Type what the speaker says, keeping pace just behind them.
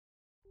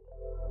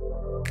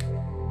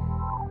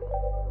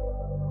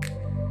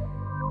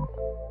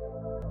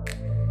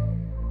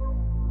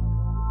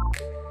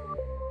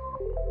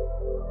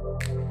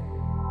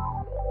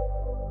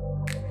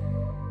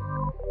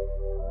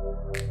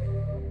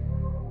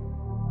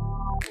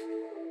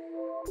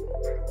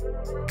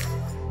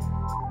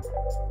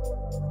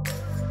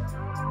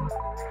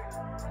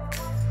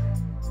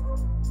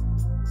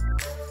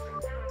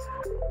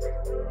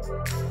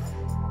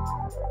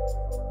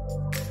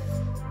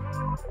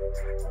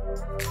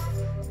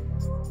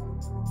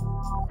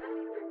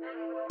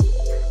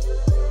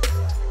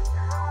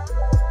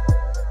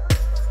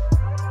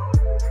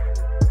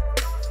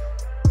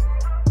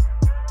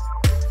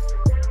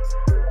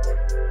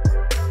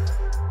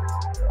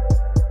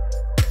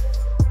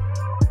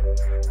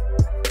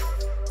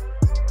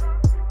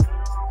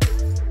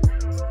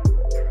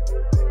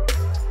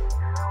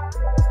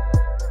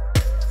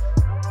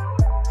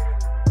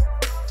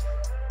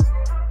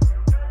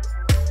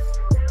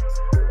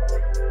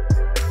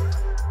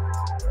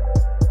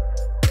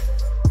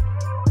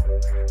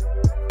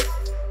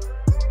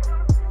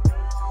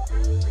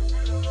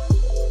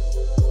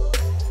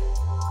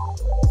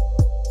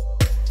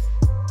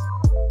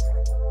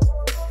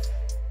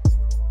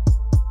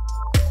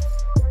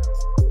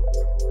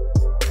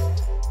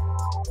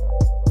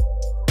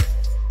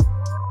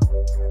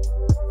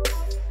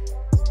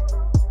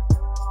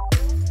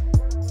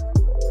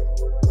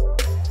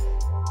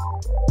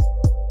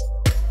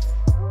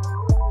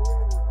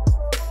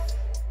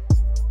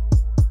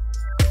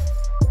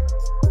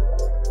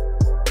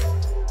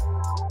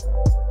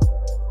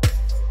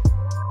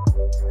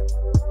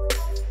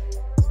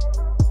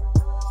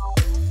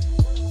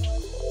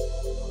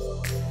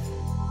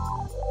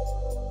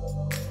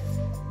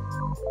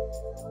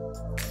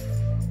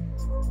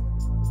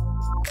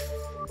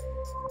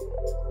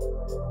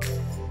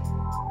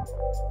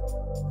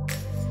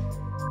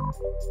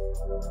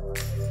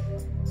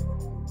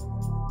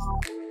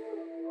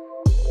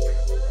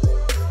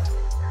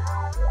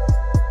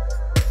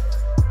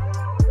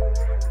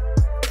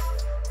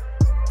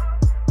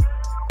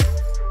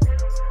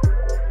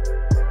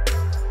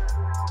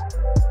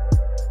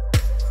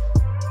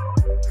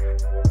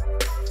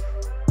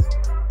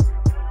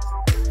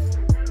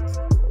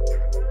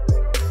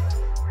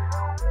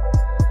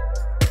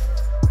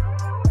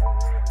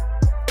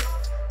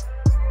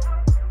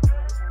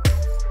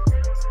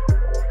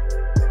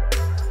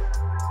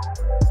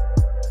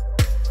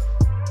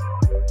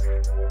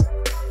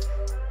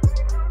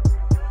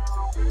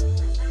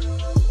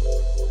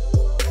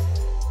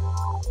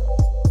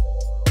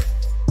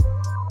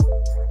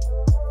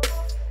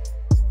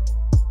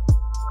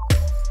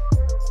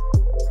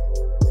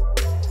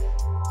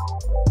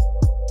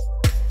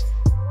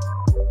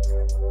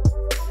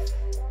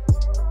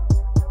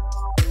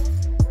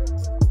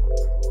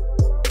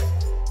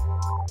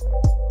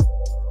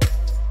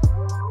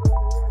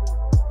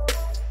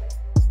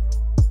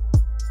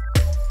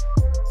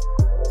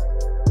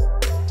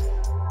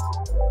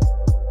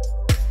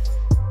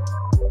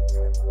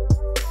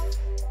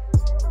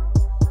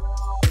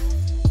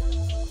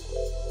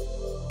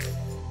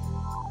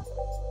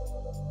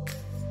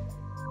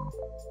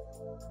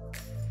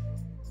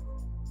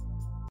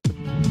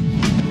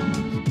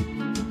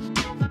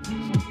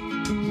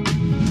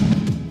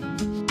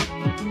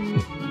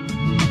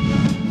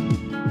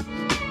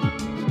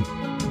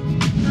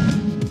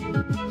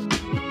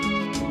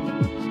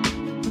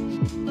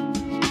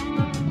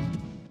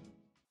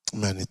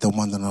Mani tau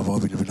manda na wa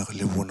vini vina ka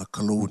levu na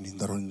kalau ni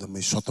ndaro ni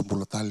mai sota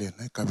bula tale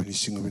na ka vini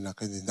singa vina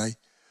ka ndai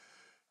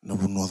na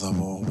vuno da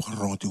wa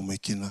rongo tu mai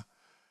kina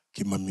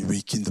ki mami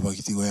ve kinda ba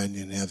ki wa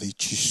ni na ya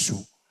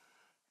chisu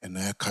na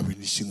ya ka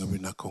vini singa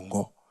vina ka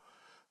ngo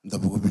nda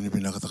bu vini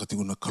vina ka takati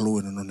na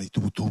kalau na no na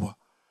itubutuba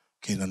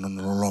ke na no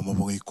lo ma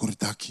ba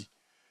kuritaki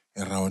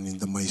e rawa ni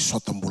nda mai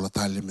sota bula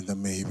tale me nda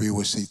mai ve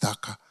wa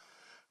seitaka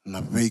na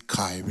ve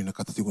kai vina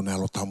ka takati na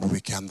lo tambu ve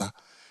kianda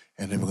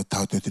ene baka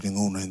tau te tini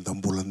ngona en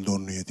tambulan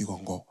donu ya ti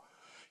kongo.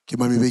 Ki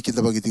mami vei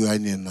kita bagi tiga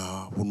ini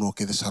na buno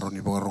ke te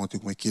saroni baka rongo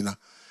tiku mai kina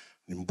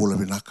ni mbula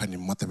binaka ni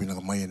mata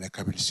binaka mai ene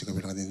kabini sika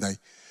binaka tindai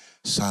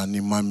sa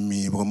ni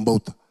mami baka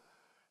mbauta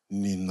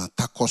ni na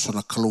takoso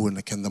na kalau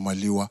ene kenda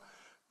maliwa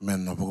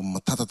mena baka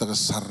matata taka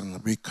sar na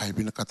vei kai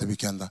binaka tabi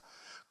kenda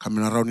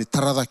kamina rau ni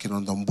tarada kina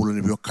nda mbula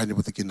ni biokai ni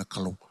bata kina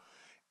kalau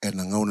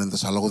ena ngauna nda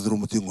salago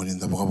dirumu tingo ni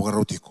nda baka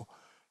rau tiko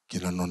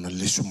kina nona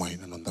lesu mai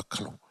na nda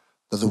kalau.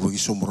 Tadu bagi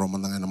sumber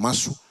romandang na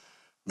masu,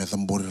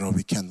 metambori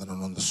rawi kenda na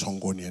nonda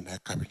songoni na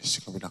kabini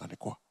sika binaka ni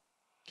kwa.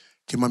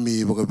 Ki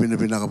mami baga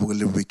binaka baga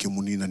lebu beki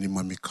munina ni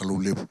mami kalau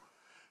lebu,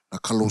 na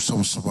kalau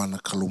sawa na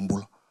kalau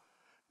mbula.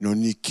 No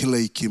ni kila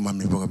iki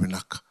mami baga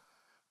binaka.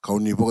 Kau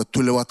ni baga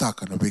tule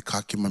wataka na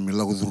beka ki mami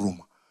lagu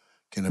duruma,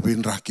 kena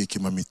bin raki ki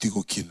mami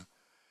tigo kina.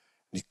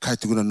 Ni kai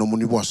tigo na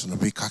nomoni bosa na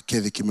beka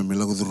kede ki mami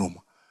lagu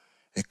duruma,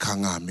 e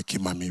kanga me ki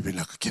mami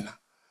binaka kina.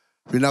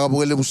 Binaka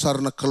boga lebu sar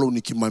na kalau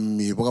ni ki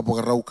mami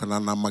boga rau kana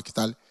na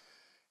makitale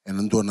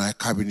enando na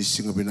kabini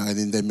singa binaka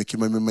dinda me ki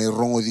mami mai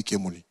rongo di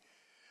kemuni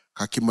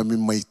ka ki mami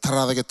mai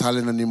tarada ke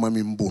tale na ni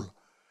mami mbula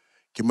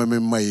ki mami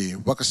mai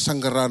boga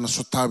sangara na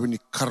sotabi ni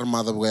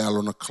karma da boga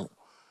yalo na kalau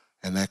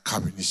ena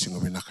kabini singa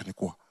binaka ni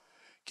kwa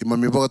ki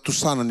mami boga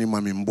tusana ni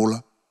mami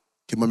mbula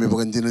ki mami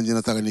boga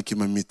ndina taga ni ki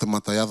mami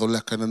tamata yado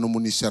leka na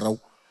nomuni serau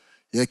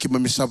ya ki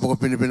mami sa boga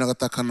binaka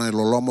takana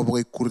loloma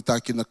boga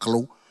kuritaki na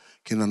kalau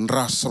kina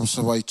nras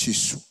savai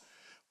Jisu.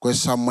 Koe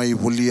sa mai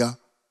volia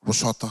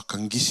bosota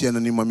kangisia na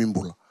ni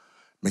mamimbula.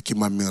 Me ki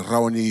mami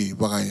rawani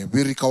bagai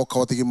viri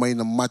kawa tiki mai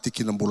na mati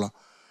kina mbula.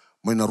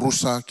 Mai na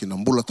rusa kina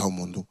mbula tau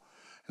mundu.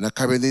 Na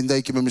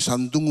kabendindai ki mami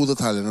sandungu da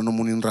tale na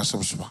nomuni nras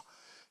savai.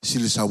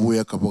 Sili sa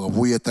vuia ka boga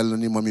vuia tale na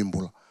ni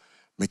mamimbula.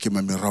 Me ki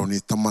mami rawani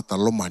tamata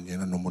lomani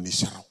na nomuni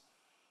serau.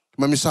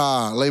 Mami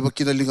sa laiba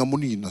kina linga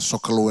muni na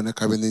sokalo na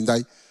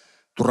kabendindai.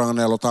 Turangan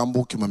na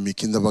alotambu ki mami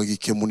kinda bagi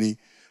ke muni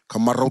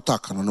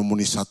kamarautaka na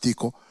nomuni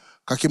satiko.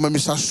 Kaki mami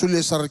sa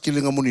sulia sar ki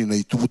linga muni na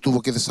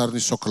itubutuba ke sar ni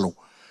sokalo.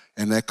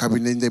 Ena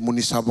kabendindai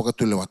muni sabo ka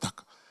tule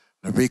wataka.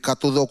 Na vei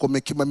kato do ko me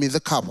ki mami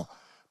dekava.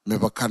 Me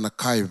bakana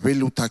kai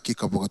veli utaki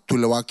ka boga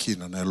tule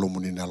wakina na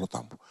lomuni na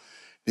alotambu.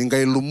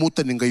 Ningai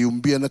lumuta ningai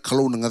umbia na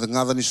kalau na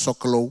ngada ni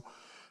sokalo.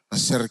 Na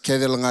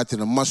serkede la ngati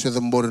na maso e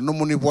dambore no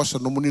muni bosa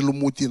no muni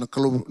lumuti na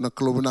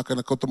kalau binaka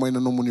na kauta mai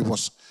na no muni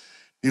bosa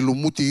ni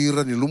lumuti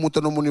ira ni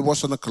lumuta no muni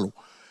bosa na kalau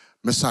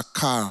me sa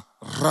ka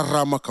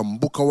rarama ka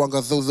mbuka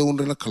wanga dhau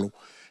unre na kalau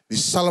ni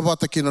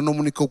salvata ki na no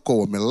muni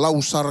kaukaua me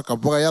lau sara ka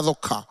bagayado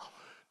ka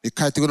ni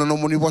kai tigo na no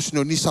muni bosa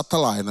ni sa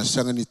tala na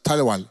sanga ni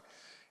talewale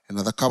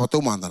na da kaba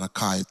tau manda na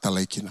kai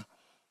talaikina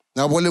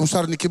na bole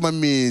usar ni ki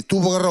mami tu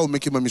bagarau me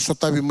ki mami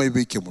sotavi mai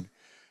be ki muni.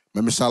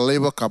 Mami sa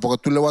leba ka paka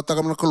tule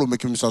wataka na kalu me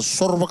ki misa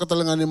sorba ka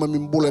talangani mami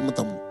mbula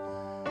matamu.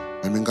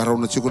 Mami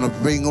ngarau na chiko na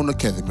penga na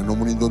kede me no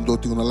muni dondo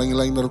tingo na langi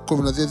na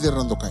kobi na dede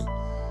rando kai.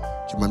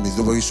 Ki mami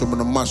doba iso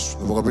na mas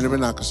na boka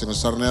bina ka singa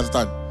sarne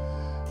altan.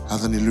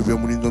 Ada ni lube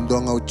muni dondo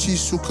ngau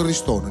Jisu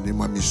Kristo na ni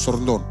mami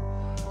sorndon.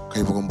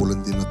 Kai boka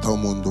mbulan din na tau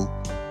mondo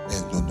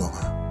en dondo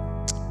nga.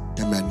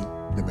 Amen.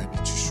 Amen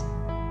Jisu.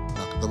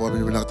 Na kataba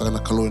bina ka na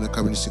kalu na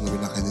kabini singa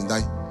bina ka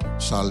nindai.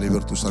 Sa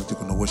leber tu sarti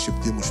ko na worship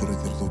team usure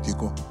tirto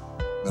tiko.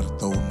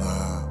 Meratau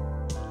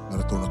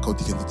na kau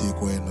tiken titi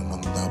ko na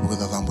nanda boga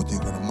da tambo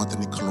tiko na mata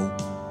ni kalau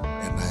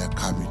na ya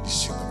kabi ni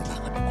singa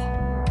minaka ni ko.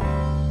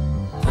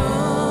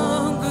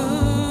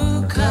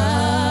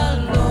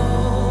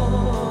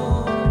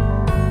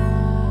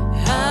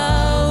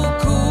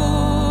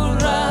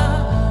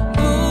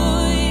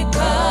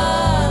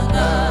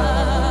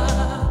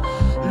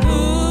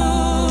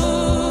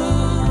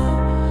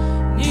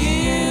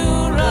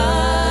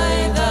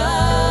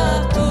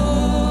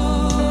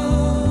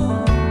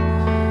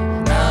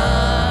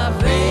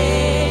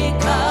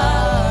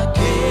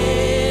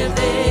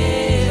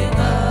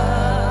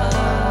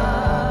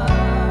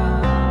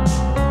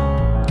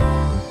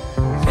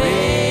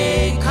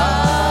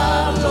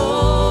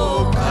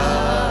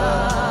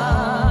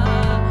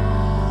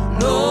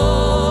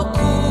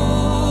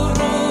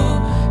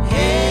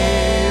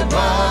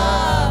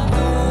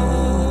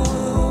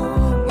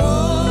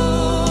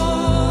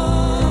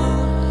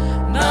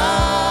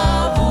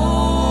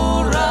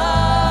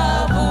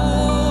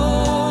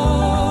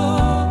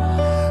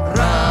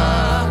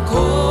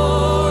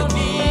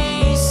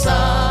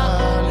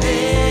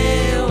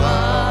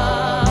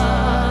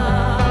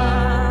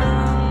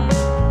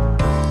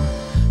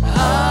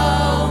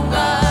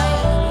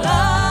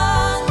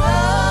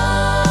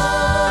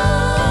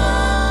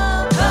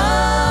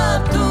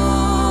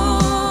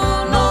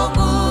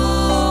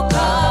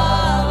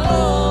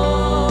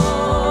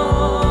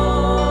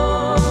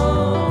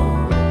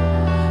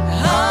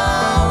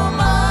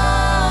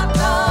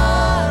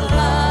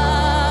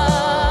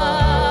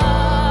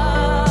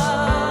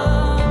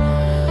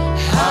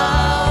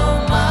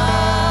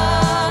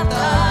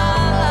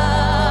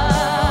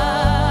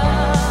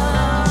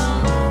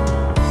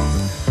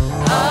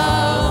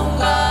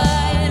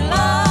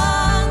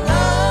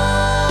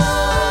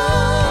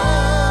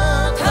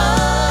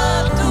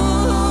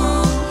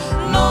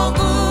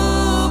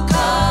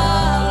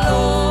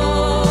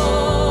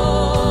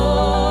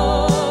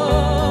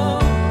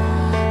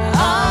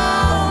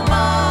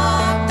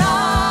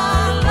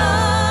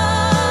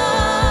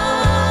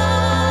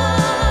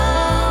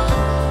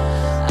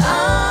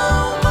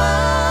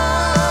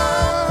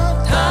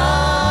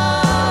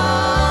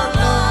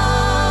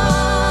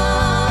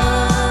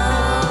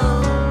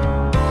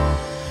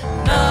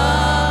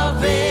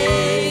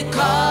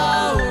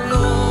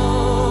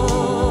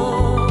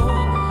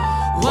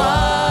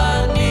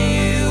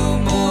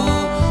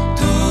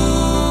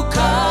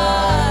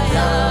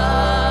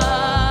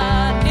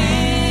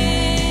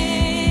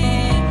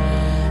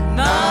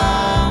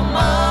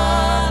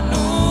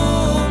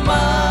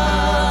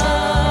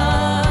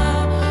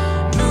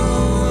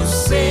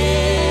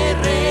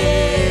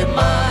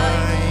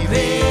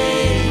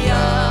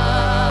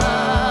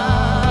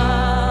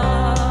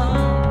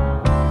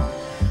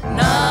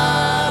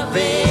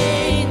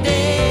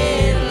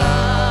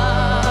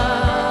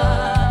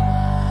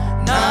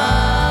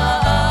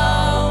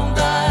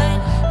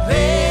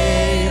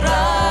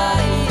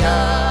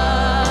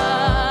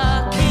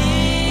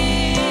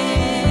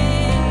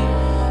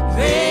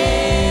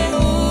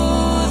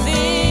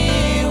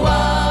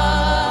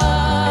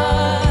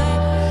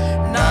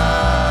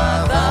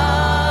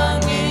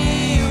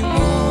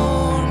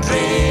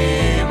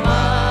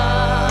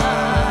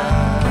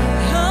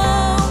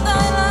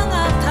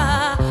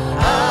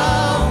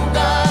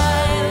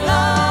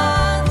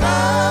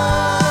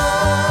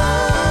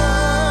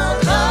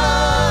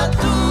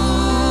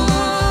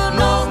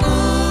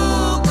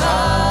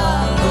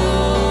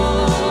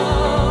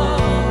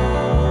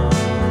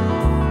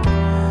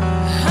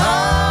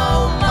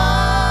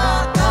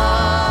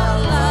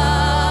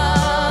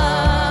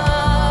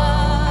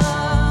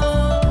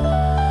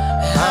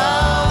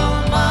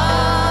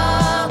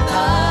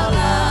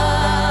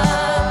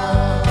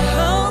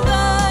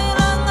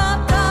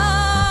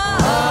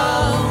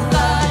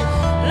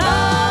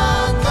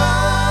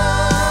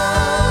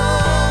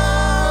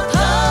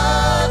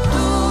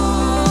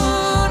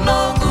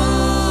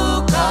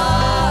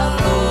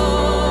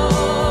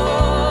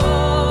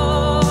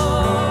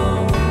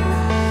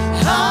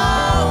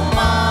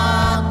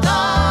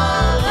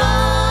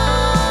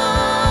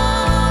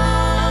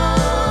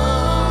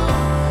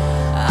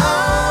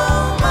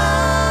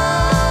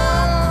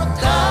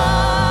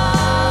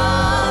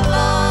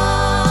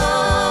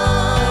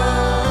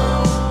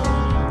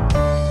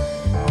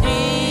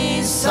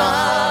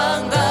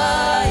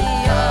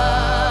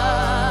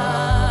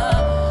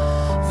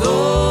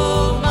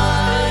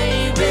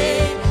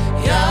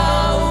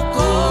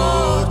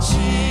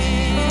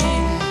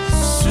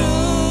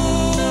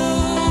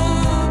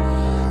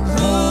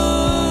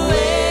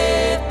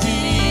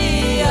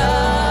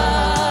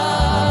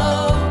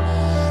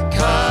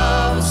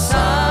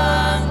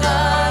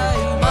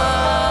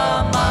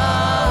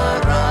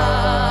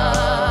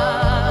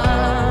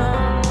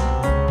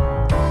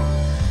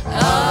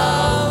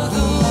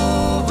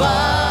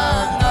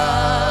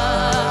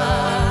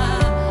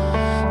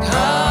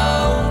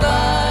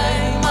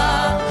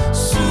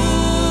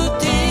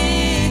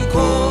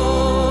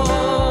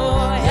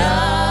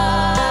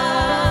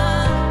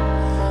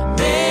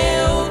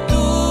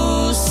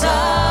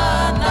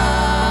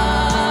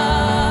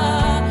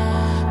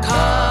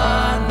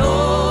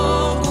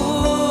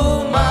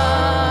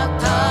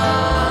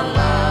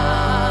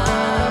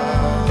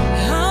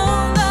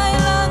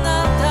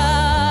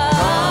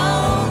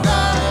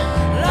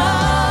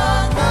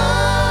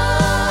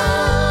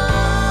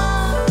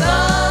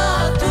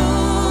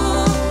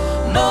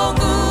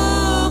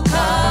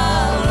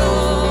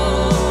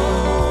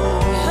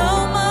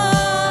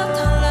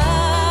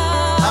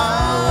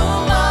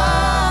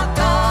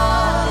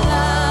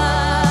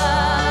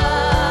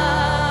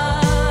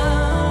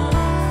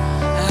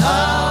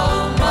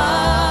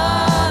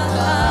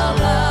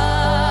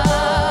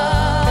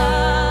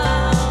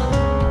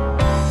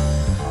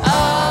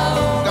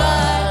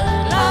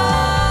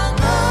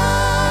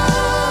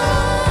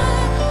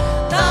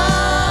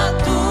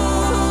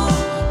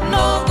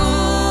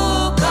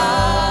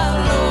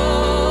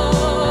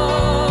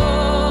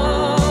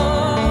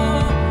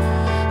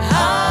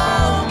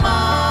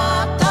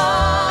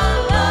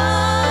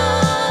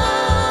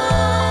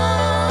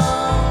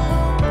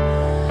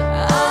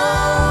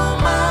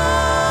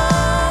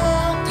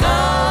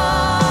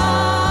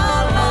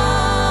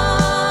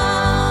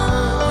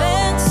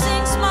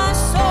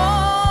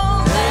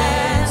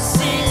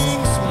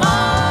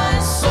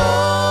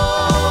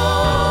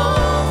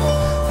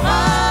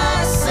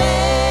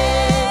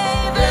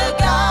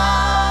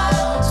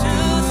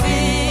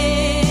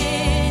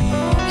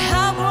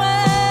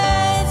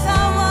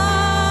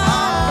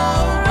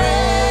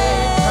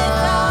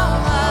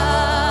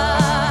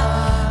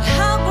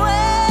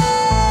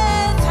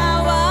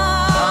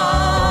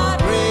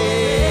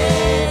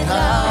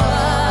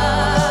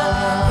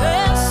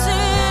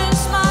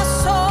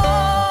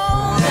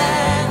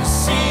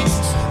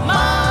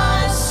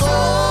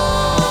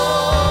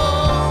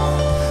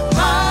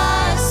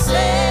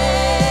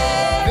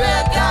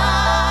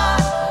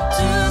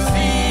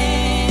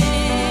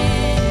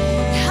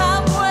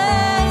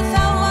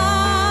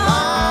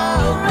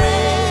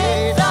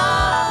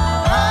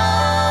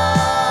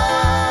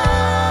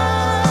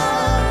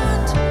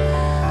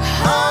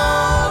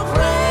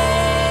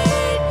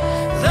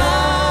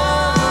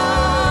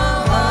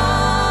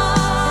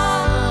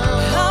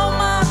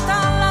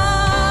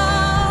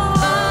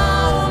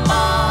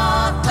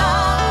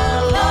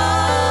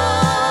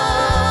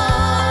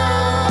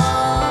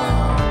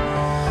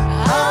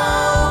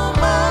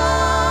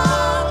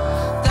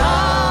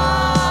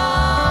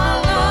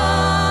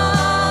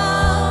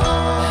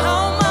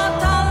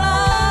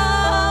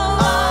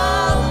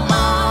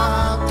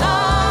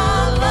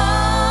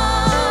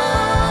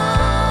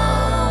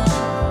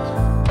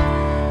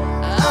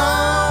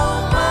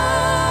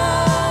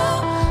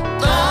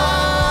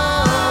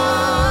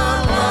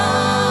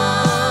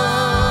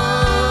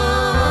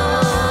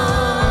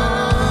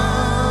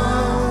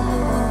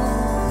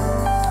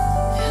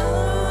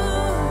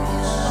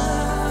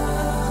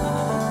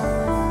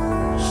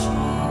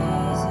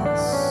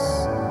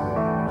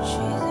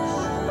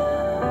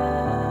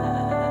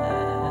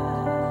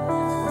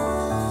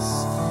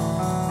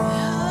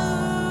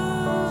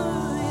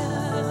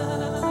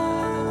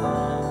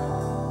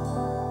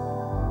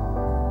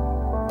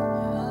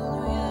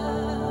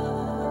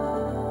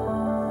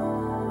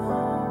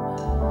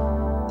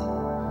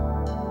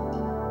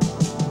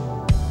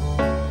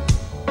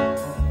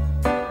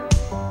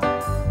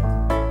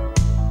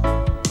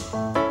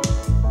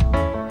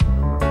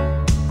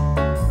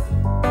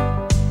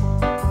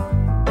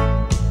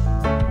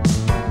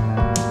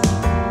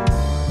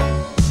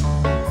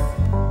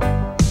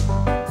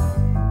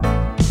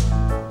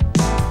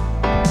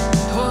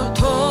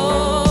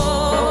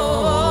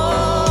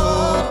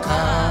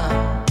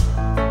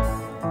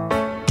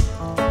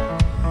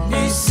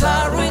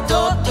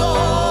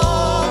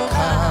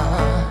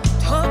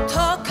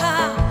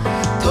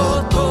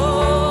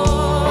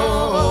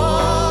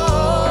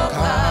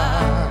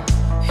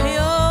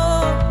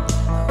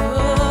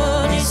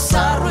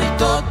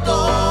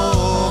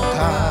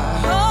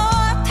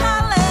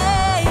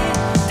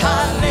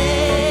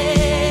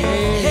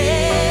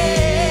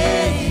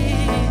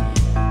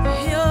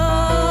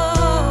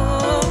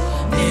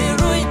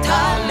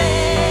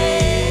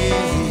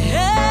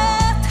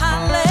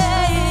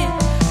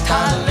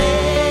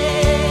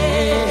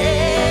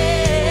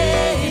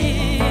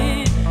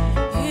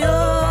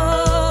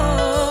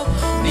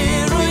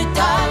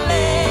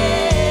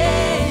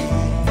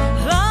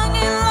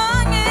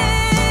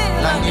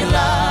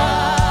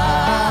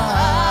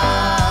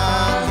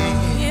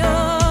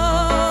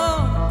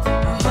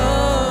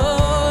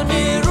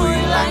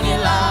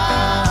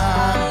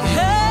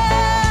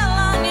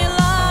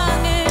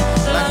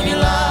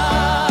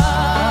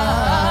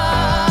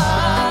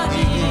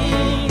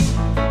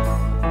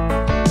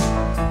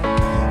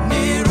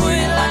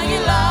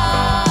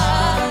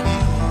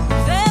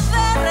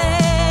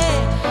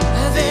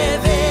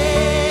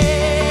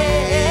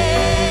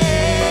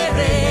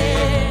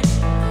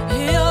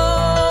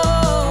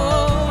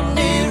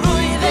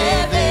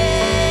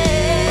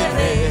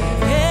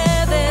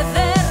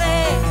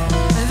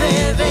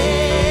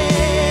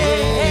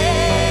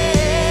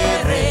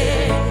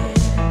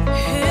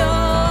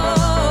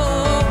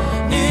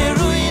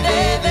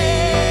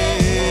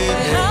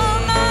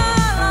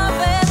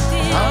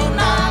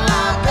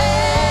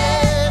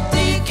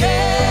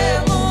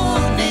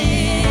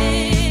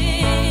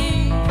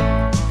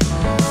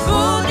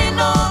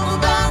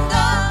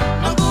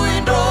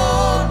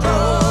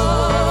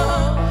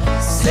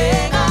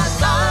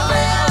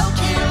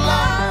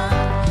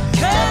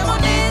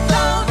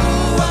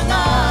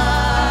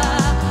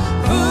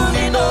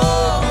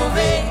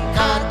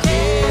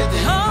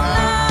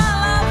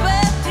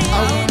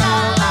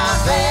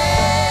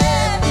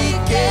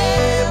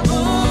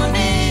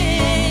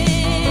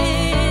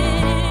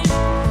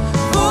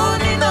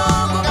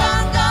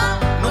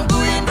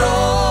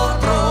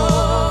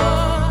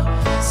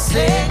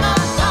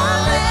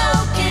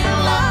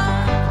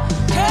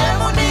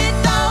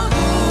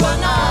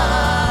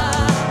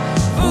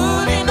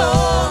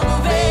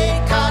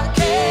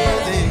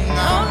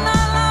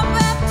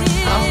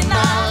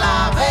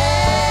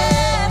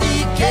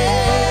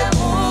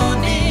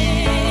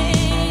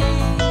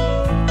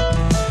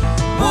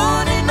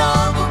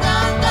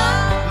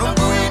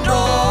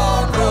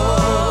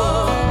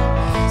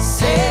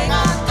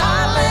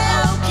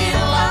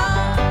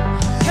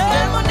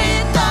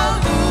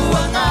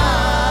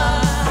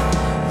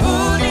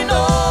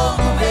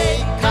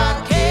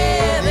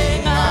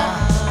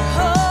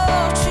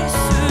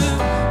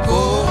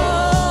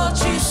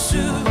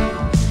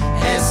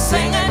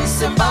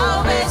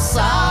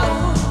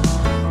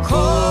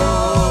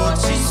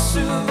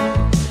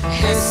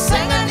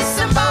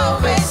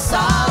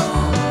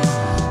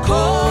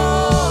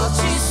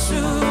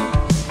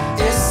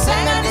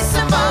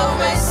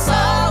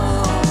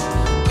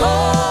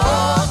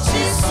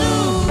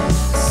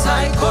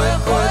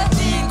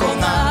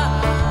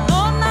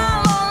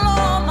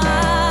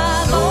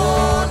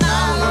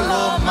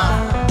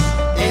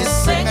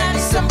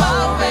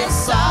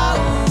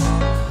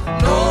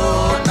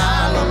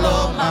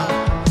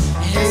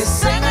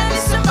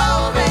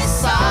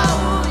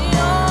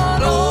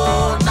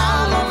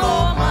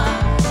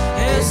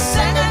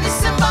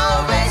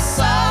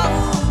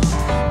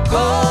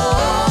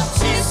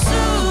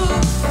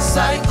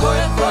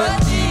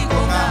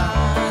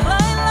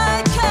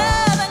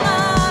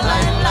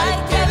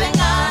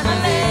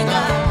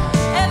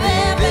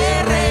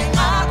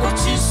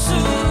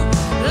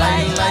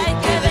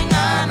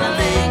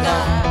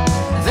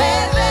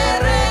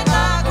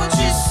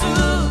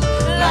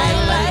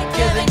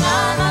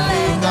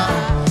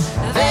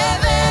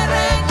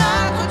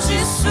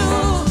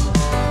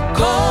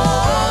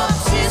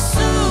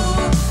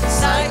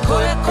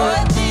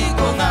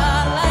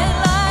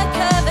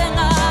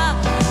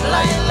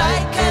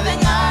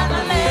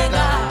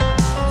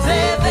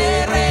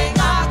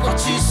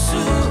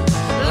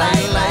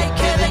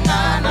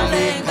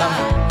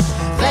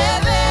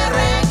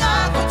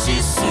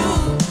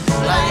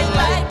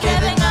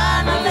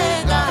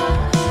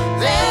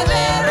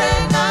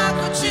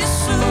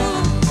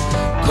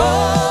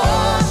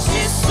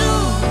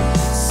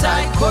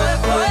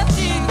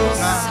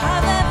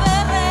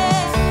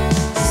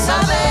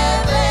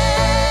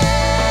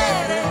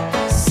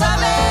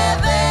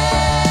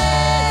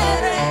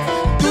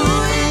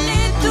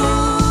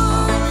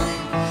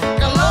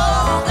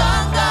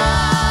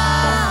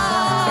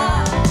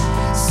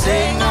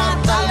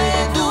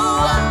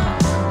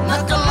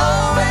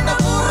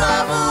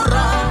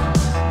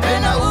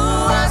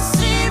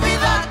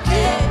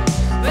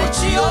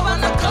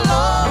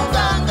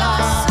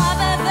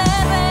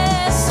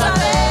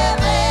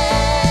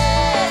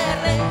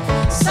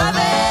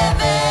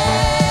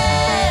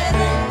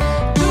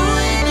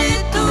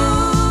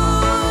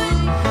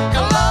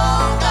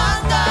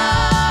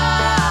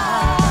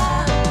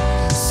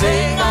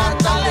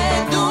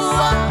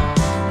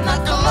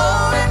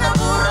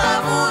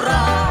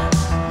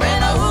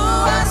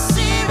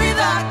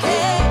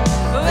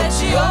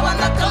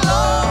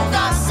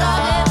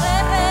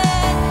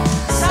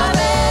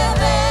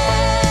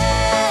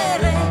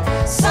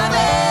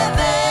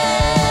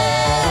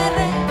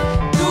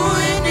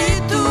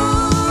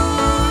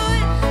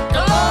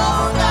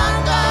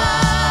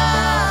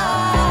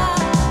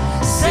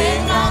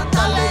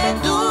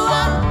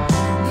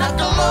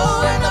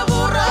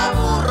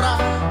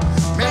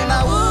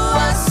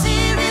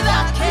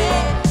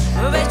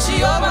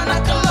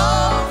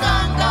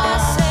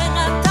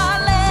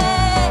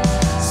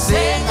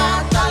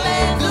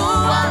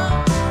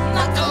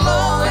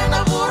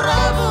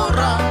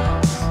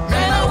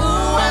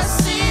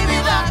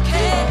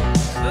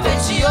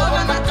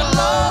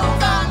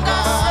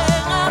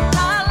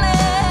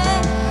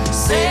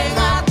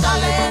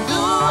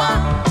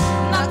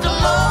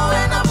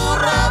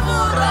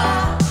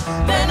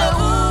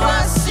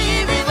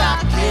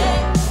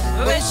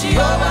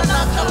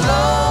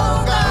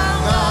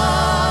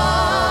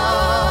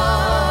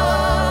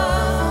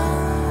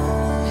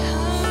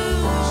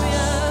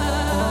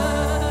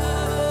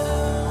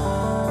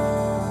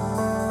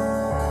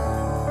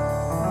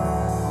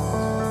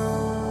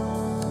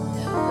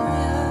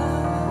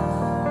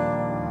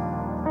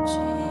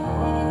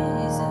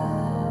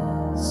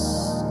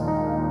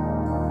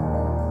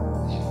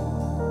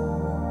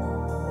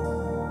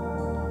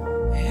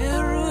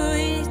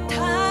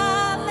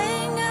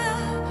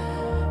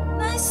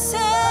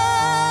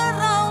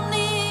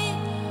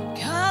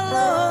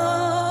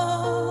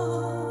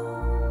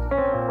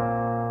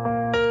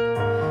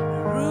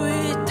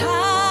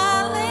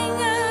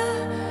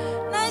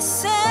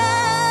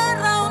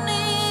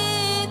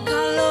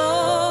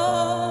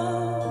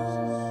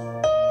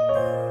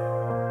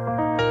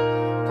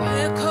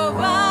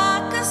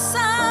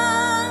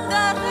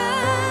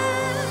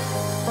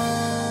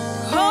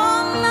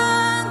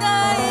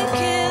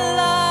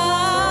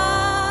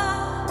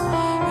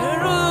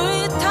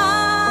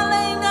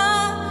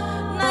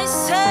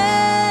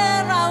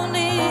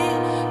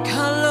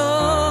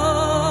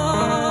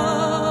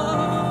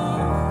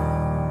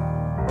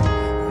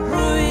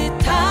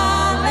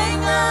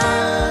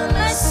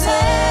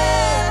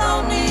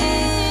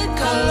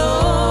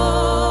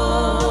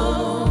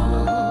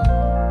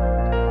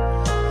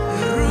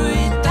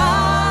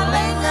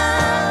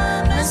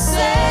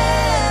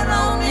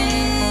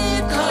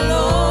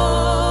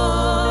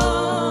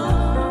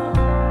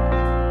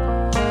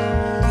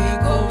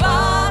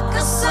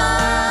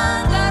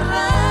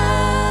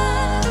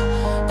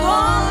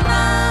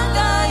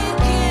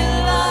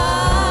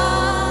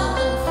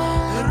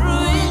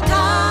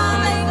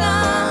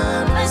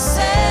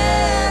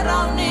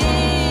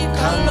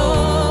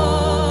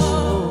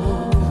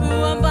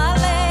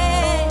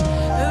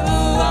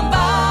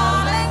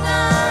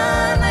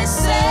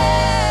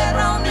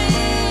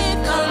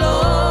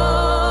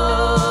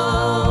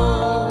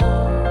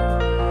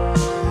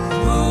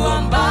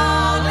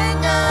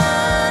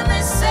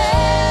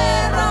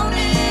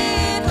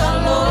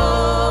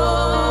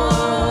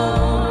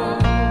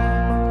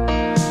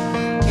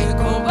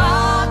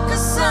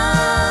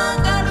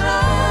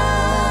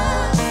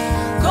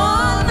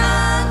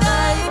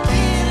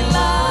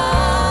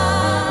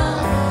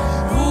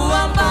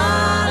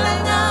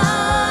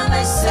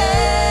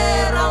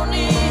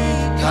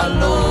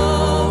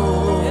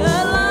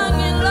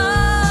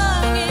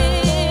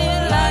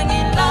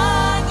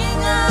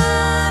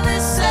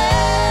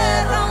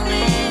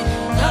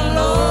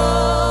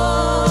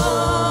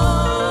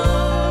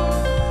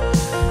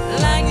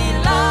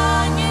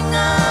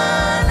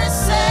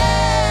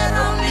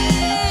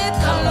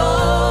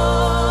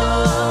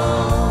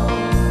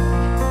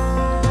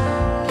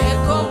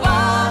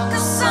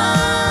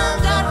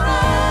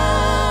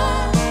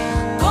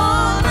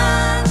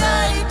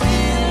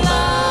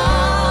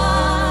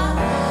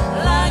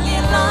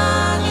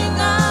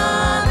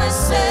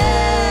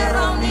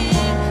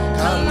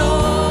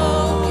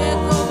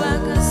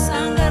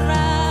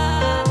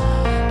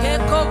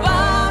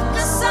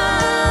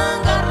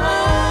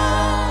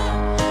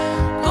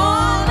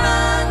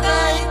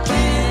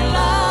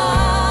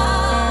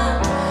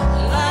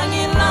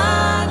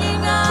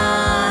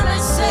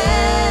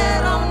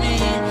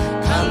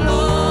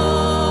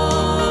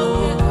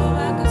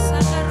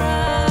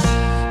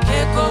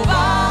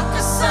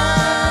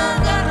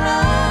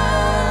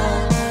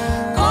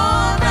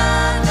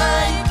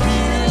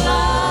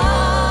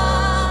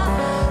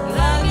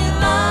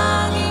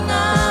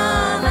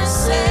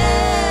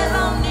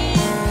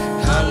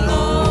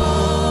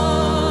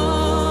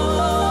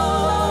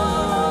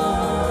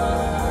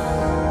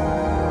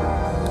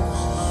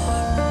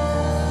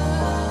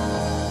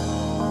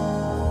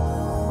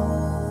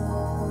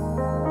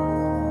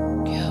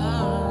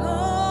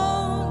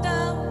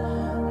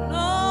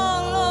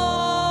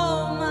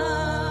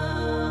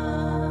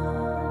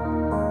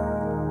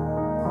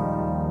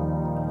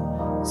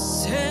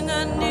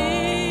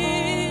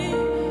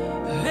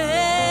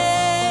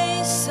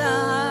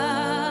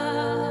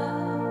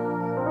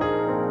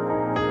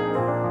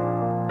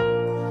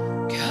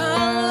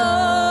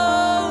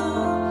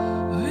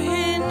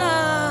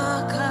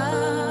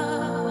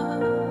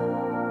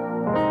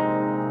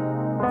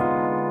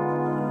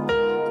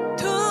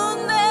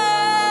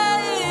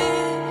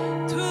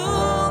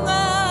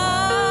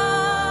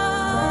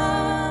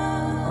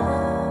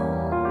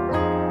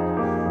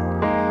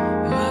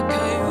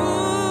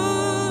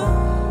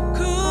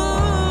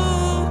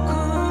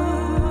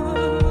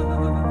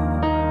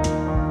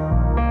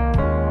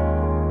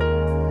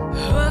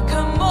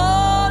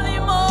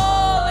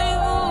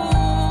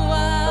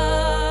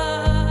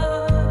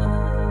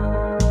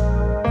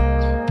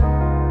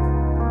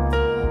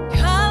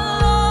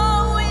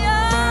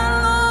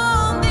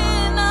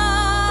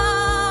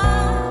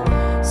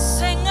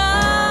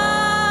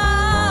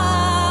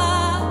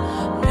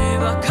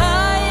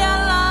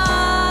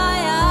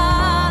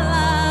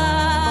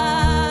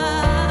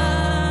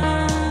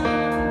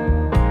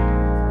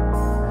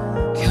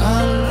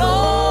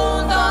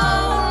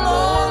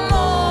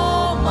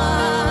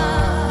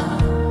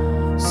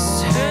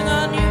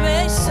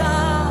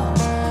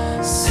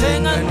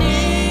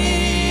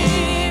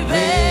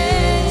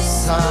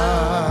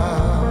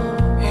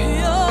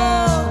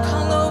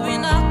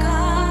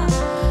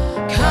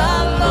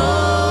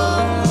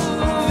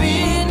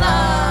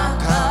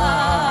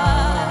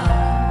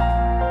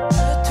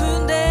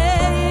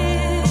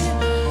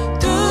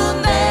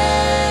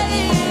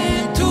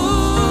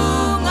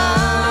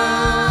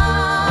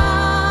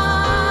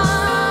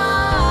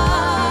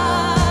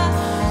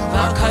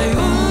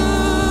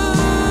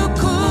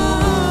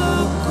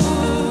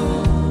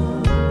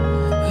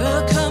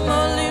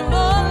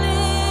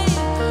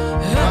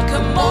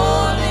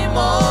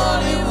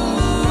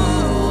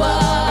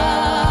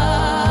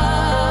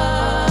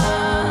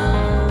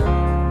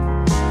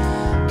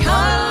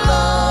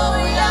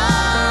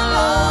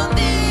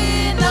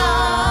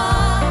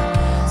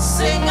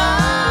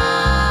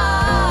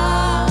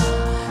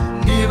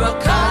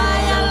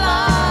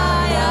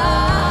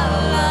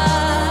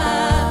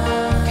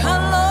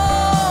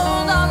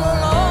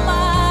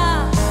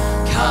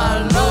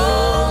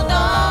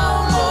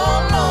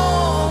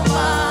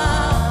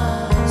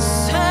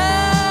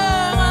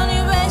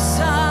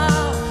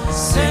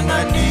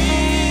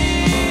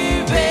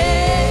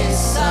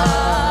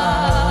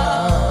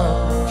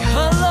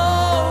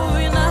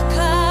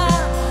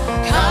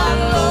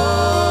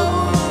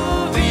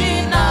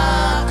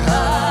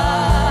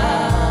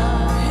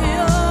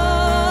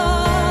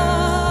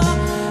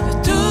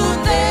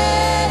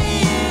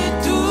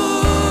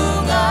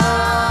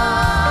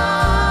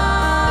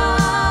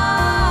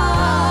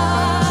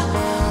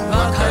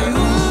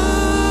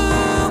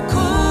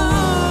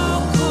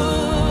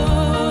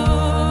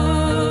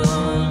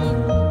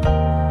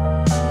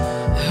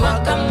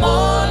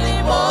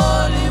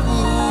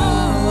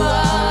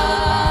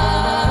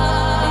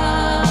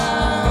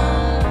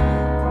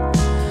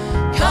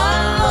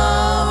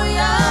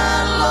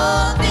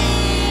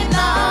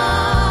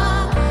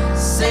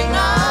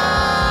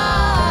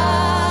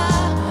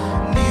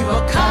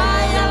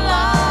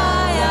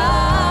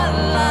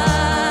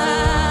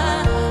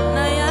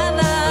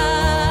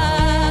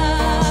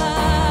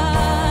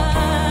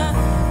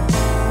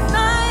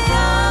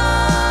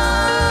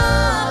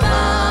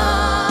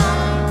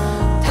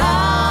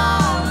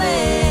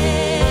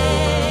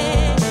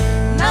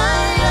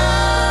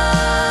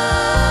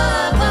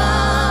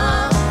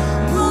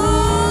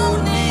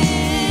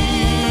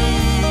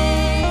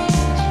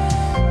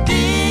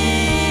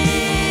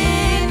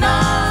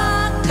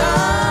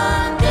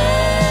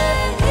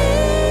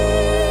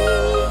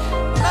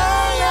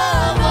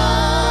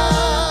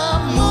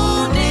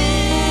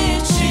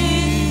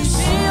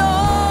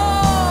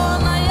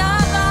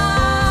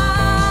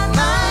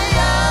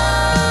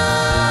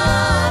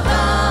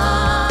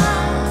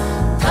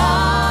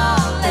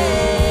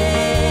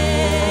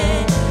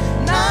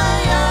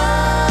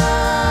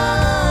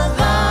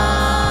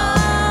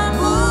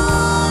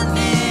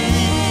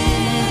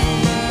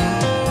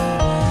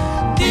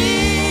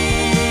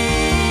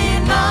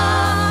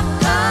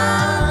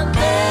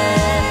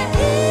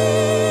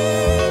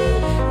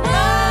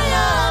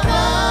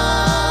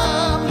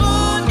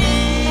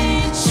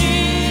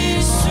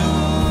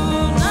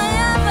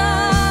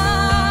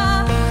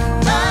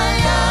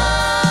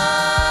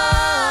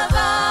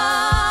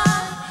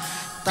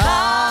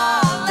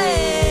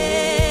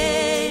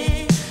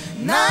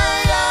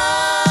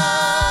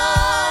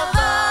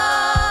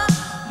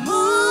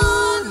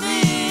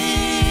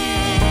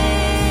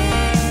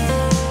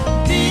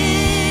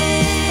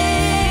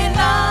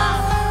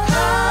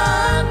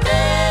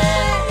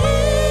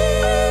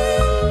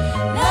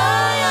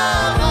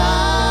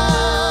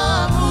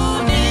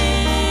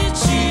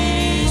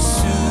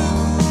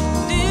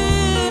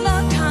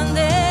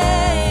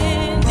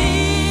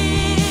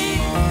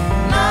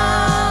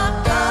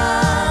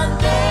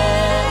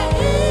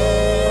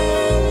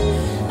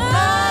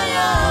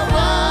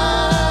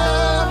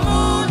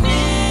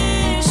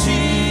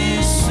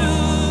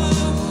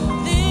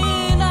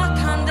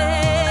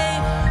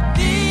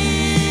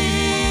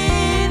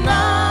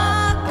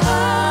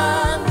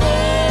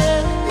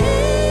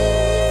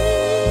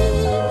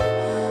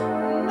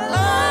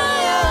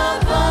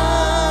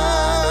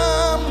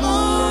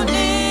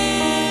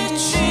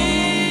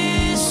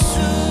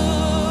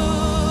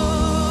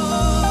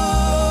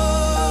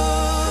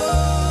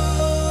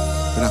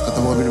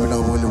 Pinakatawa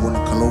bina wala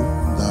kalau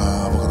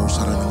da bakaro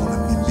sara na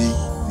ngona bimbi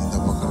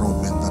ninda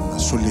bakaro menta na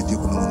solidi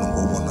ko na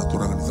ngona na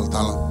turanga ni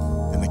taltala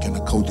ena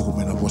kena kauti ko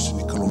mena vosi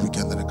ni kalau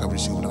weekend na kabini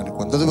singo na ni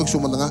kwanta da bakso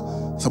mandanga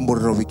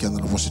sambor ro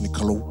weekend na vosi ni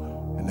kalau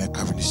ena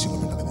kabini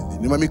singo mena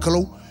ni mami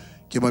kalau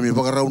ke mami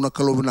bakaro na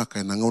kalau bina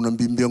ka na ngona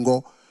bimbi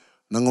ngo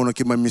na ngona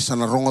ke mami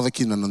sana rongo da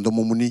kina na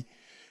ndomo muni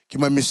ke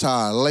mami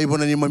sa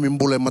laibona ni mami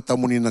mbula mata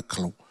muni na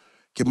kalau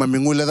ke mami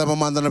ngule da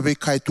mamanda na ve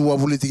kai tua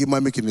vuliti ke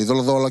mami kini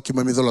dola ke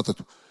mami dola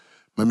tatu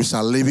mami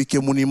sa levi ke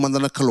muni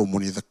mandana kalau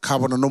muni the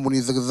kabana no muni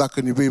the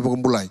zaka ni vei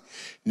bagambulai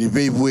ni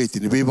vei bueti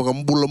ni vei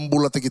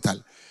bagambula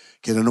takital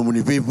ke na no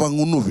muni vei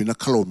bangunu na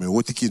kalau me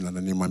wotikina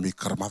na ni mami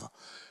karmava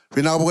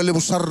pina bagale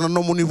busar na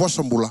no muni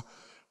vosambula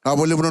na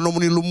bagale na no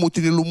muni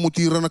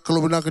lumuti rana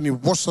kalau bina ni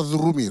vosa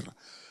rumir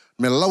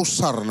me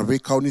lausar na vei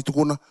kauni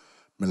tukuna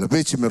me la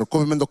vei me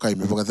rokove mendo kai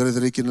me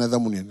bagadere kina da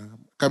muni na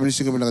kabini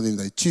singa bina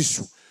dinda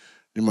chisu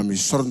ni mami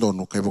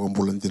sorndono kai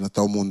bagambulantina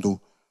tau mundo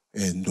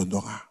e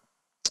ndondonga.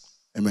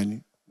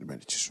 Amen. Amen.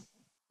 Jesus.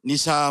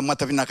 Nisa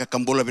mata binaka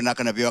kambola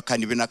binaka na biwa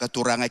kani binaka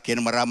turanga kene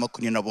marama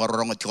kuni na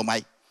borongo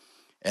tikomai.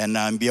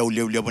 Na mbia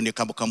ule boni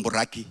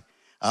kamburaki.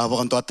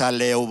 Wakanto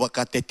atale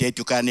ubaka tete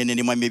tukane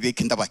ni mami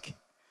kintabaki.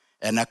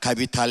 Na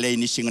kabitale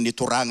ni singa ni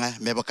turanga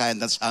mebaka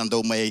enda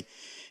sando mai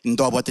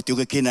ndo bata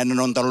tuka kina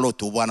nonda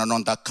lotu wana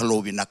nonda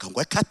kalobi na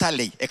kangwe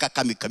katale eka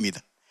kami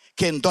kamida.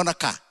 Ken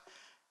donaka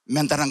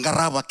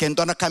mendarangaraba ken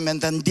donaka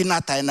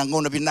mendandinata na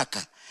ngona binaka.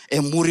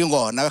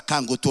 Muringo na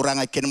kangu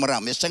turanga ken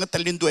maram sanga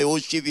talindo e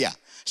osivia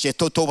se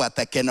toto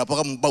bata ken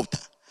apakam bauta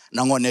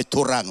na ngone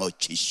turanga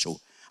chiso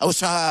au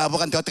sa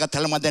bakan ta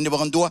talamada ni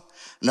bakan dua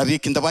na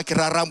bikin ta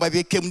bakira ramba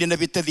bikem ni na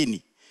bitadini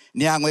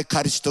ni ango e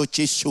Kristo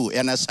chiso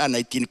ena sana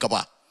itin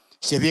kaba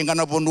se vinga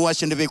na bonua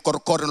se ne be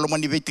korkor lo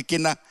mani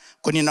bitikina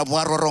koni na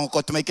bwaro rongo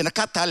kotme kina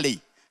katale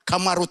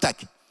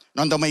kamarutaki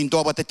nonda mai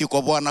ndo bata ti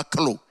ko bwana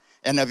klu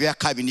ena bia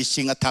kabini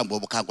singa tambo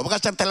bakango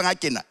bakasar talanga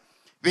kina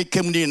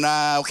Wikemni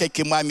na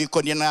kimami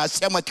koni na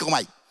sema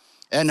tikomai.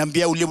 Ena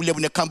mbia ule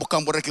ne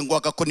kambu reki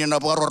ngwaka koni na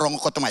bwarorongo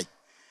kotomai.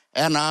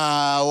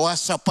 Ena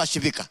wasa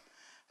Pasifika.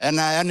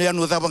 Ena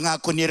yanu dhabanga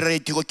koni rei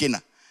tiko kina.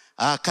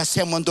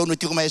 Kasema ndono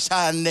tikomai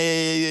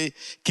sane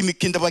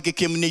kimikinda baki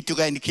kimni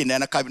tikomai kina.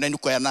 Ena kabina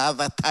nuko ya na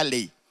adha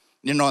tale.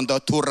 Ninondo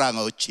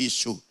turanga o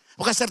chisu.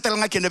 Wakasartala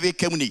nga kina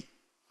wikemni.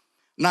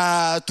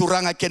 Na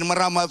turanga kina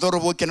marama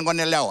dhorobo kina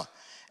ngone lewa.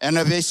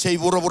 Ena vese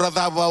ibura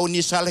dhaba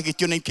unisala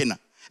kitune kina.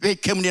 Ve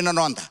kemuni na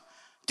nonda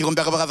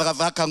tikombe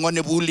ka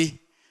ngone buli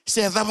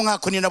se dhabu nga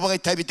koni na baga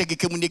tabite ke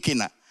kemuni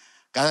kina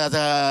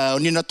ka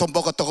ni na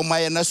tomboko to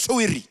maya na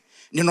suiri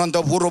ni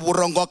nonda buro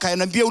ngo ka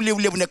na bia ule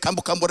ne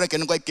kambu reke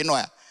ngo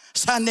Kinoya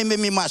sane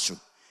memi masu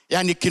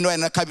yani Kinoya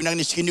na kabina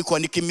ni sikini ko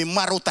ni kimi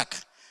marutaka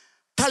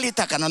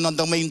talitaka na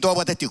nonda mai ndo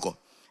batatiko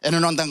ena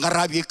nonda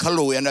ngarabi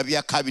kalu ena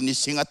bia kabini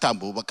singa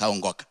tambu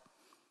bakaongoka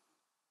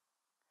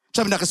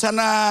sabna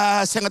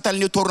kasana sengatal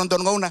ni toron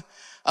don ngona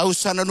au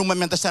sana numa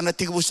menta sana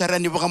tiku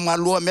sarani baka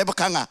malua me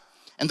bakanga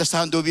enda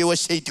sando biwa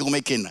seiti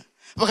kumekina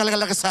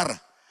bakala kasara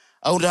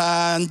au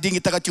da ndingi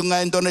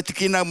takachunga ndona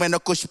tikina mena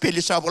kospeli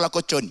sabola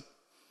kochoni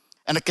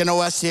ana kena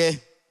wase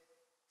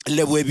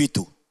lebu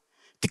ebitu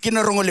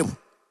tikina rongo lebu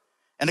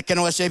ana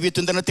kena wase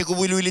ebitu ndana tiku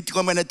wili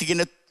tiku mena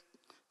tikina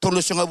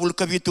tolo songa bulu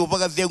kabitu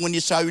baka dengu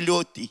ni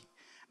sawilioti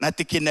na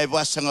tikina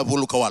basanga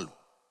bulu kawalu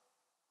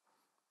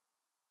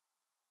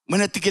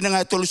mena tikina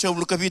nga tolo songa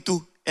bulu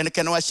kabitu ena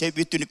kena wase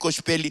ebitu ni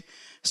kospeli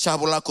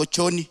sabola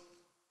kochoni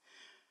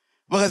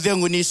baka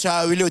dengu ni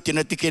sawilioti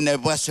na tikina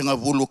basanga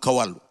bulu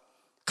kawalu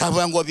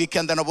kabango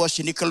bikanda na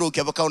bosi ni kalu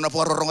ke baka na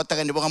pororongo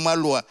tagani baka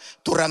malua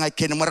turanga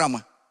ken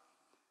marama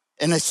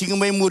ena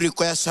singmai muri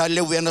ko ya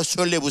sale we na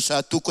sole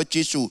busa tu ko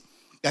chisu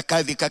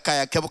kakavi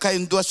kakaya ke baka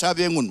indua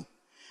sabe ngunu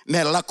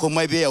me la ko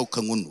mai be au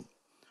kangunu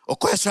o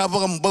ko ya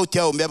sabo mbauti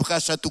au me baka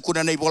sa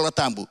tukuna na ibola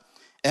tambu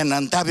ena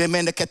ndabe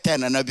mene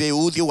ketena na be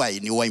udi wai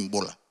ni wai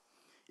mbola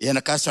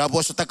ena ka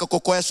sabo sa taka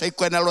ko ya sai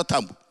ko na lo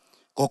tambu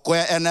ko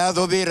ya ena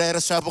do be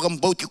ra sabo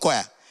mbauti ko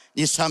ya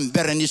ni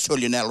sambere ni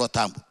soli na lo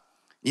tambu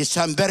ni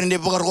samber ni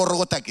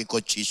bogor taki ko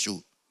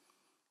chisu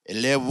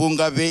ele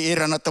bunga be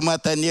irana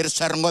tamata nir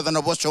sarngo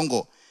na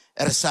bosongo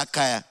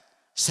sakaya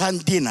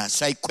sandina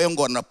sai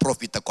kwengo na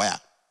profita koya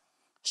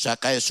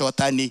sakaya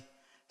sotani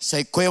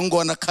sai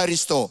kwengo na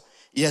Kristo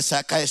ya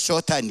sakaya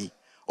sotani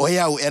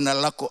oyau ena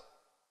lako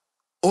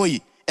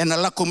oi ena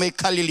lako me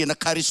kalili na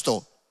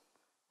Kristo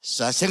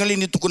sa sengali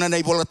ni tukuna na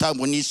ibola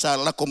tamu ni sa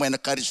lako me na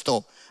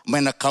Kristo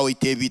me na kawi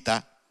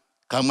tebita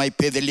kamai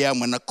pedelia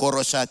me na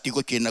korosa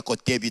tiko kina ko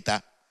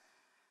tebita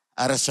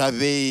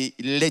arasabe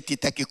leti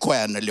taki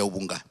koya na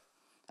leubunga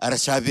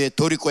arasabe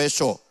tori ko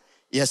eso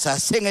ya sa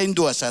senga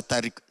indua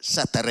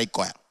satarai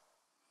koya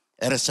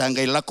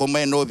arasanga ilako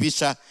mai no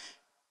bisa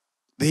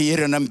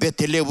beira na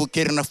mbetelebu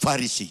kera na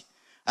farisi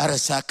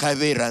arasaka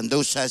vera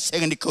ndo sa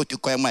senga ni koti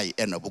koya mai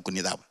ena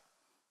bukuni daba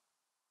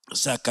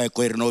saka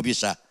ko no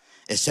bisa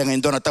senga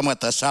indona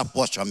tamata sa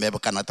poso meba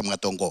kana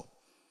tamatongo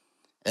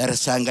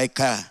arasanga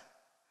ka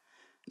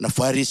na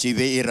farisi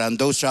beira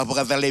ndo sa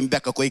baka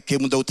dalembeka ko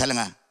ikemu ndo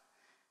talanga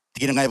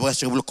tikina ngai baka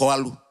sebul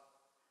koalu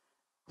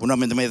Puna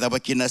mendamai daba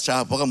kina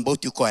sa bakang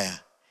bauti koya.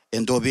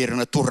 Endo vera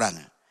na turanga.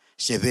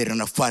 Se vera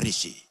na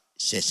farisi.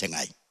 Se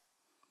sengai.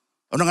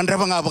 Ono ngandra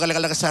banga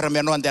bakala kasara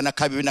meno ande na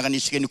kabi na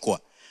kanisiki ni kwa.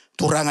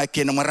 Turanga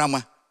kena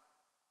marama.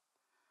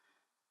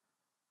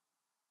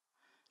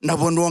 Na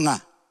bononga.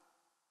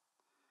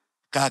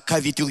 Ka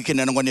kavi tu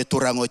kena ngone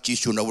turanga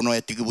chisu na bono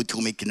ya tikibuti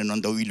kume kena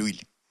nonda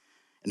wiluili.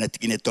 Na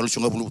tikine tol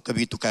sunga bulu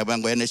kavi tu ka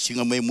bango ena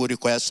singa mai muri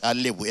koya sa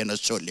lebu ena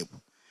so lebu.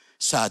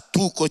 Sa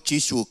tu ko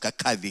chisu ka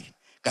kavi.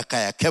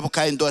 Kakaya kebo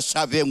kaya ndo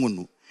sabe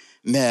ngunu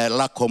me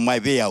lako mai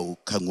beau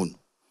kangunu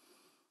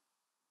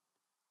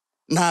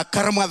na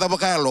karma da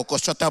bakalo ko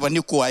sotaba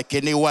ni kuai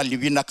kene wali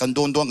bina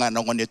kandondo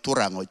ngana ngone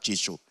turango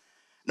chisu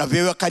na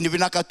bewa kani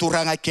bina ka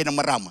turanga kene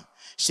marama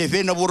se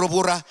ve na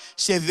burubura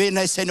se ve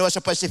na sene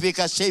wasa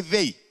pasifika se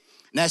ve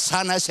na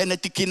sana sene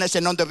tikina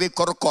sene onda ve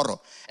korokoro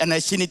ena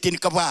sini tin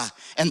kaba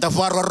enda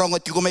varo rongo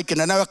tigume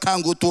kene na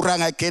kangu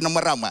turanga kene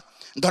marama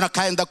ndona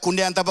kaenda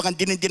kunia anda bakan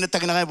dini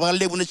tagina bakan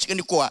lebu na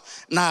sikini kuwa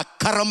na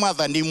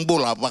karamada ni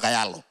mbula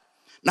bakayalo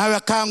na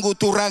kangu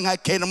turanga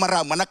kena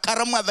marama na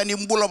karamada ni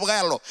mbula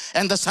bakayalo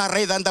enda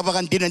sareda anda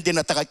bakan dini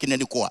tagakina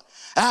ni kuwa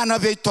na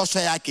ve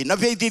tosa yaki na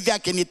ve didi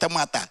yaki ni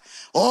tamata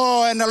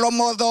ena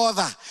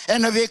lomododa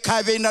ena ve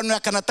kave na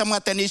nakana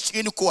tamata ni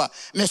sikini kuwa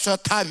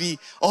mesotavi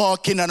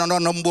kina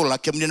na mbula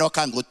kemni na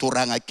kangu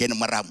turanga kena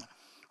marama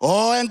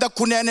enda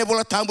kunene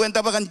bola tambo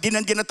enda bakan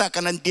dina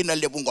takana dina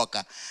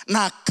lebungoka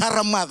na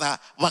karamada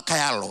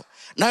bakayalo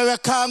na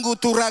wekangu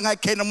turanga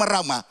kena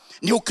marama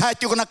ni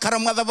ukati kuna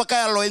karamada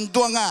bakayalo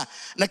enduanga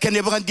na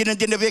kene bakan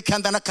dina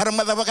bekanda na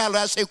karamada bakayalo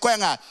ase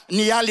kwenga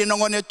ni yali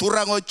nongone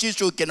turango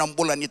chisu kena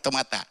mbula ni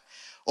tamata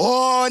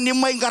ni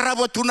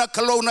maingarabo tuna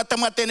kalau na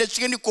tamata ne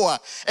sikini kwa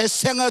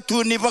esenga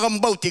tu ni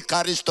bakan bauti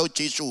Kristo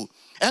chisu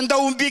enda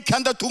umbi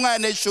kanda tunga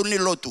ne suni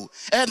lotu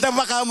enda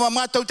baka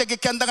mata utaki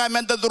kanda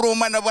ngamenda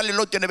duruma na wali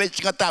lotu na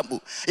besinga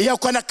tabu iya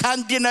kwana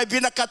kandi na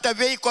bina kata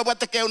vei kwa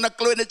batake una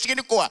klo na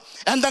chikini kwa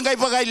enda ngai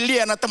baka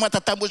lia na tamata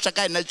tabu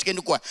sakai na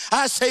chikini kwa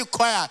asai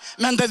kwa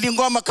menda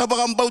dingoma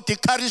kabaka mbauti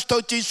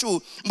Kristo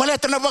chisu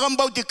maleta na baka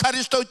mbauti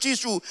Kristo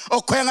chisu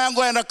okwenga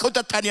ngo na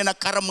kota tani na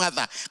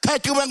karamada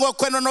kati wengo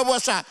kweno no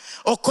bosa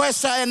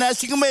okwesa na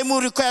sigma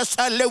imuri kwa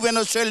sa lewe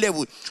na so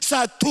lewu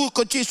sa tu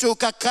ko chisu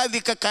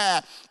kakadi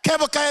kakaya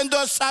kebo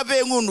kaendo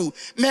sabe ngunu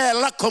me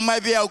lako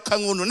mabia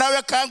ukangunu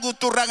nawe kangu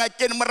turanga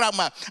ken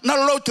marama na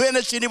lotu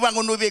ene sini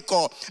wangunu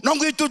biko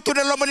nongu itu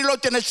tune lomani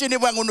lotu ene sini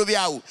wangunu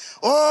biau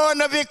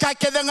na bika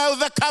kedanga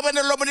uza kaba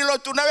ne lomani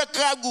lotu nawe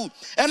kangu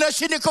ene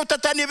sini kota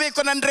tani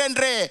biko na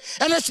ndrendre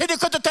ene sini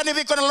kota tani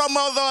biko na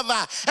loma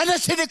odhoda ene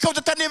sini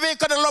kota tani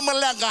biko na loma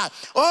langa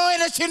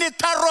ene sini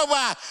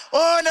taroba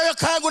nawe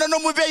kangu na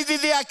nomu bei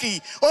didi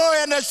yaki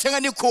ene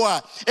sengani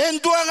kuwa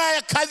enduanga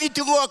ya kadhi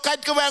tungo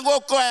kadhi wango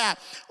kwa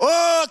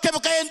kebo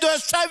kaendo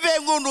sabe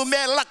ngunu me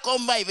lako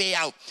mai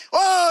beau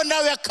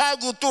nawe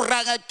kagu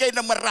turanga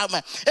kena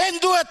marama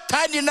endo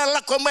tani na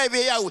lako mai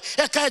beau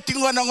kati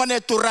ngona ngone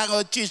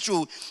turanga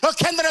chisu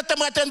kendra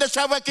tamata enda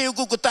saba ke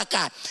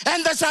kukutaka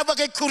enda saba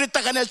ke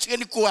kuritaka na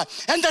sikeni kuwa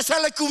enda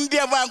sala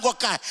kumbia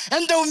bangoka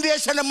enda umbia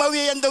sana mawi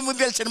enda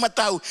umbia sana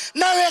matau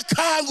nawe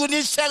kagu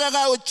ni sanga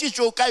ngao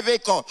chisu kai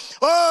beko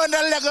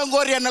na lega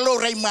ngoria na lo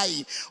rai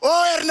mai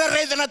erna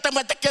reda na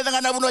tamata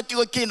kedanga na buno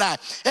tiko kina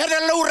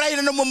erna lo rai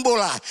na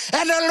mumbula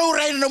lo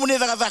rai na muni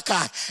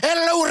daka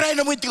lo rai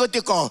na muni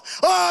tiko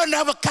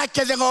na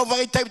bakake dengo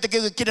bagi tai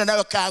tike kina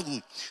na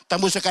kagu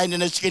tamusa kaini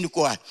na sikini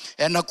kwa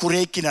na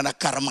kureki na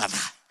karamada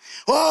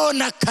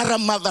na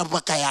karamada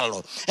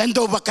bakayalo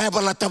endo bakaya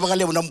balata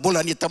bagale na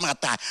mbula ni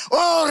tamata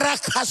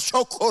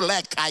rakasoko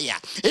le kaya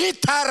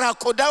itara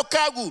koda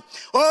kagu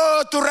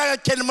turanga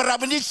ken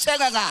marabni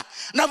senga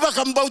na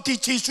bakambauti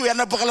chisu ya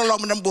na bakalo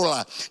na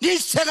mbula ni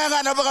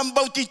senga na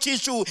bakambauti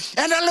chisu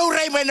na lo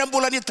rai mai na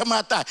mbula ni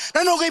tamata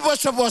na nongo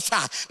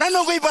bosa na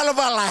nongo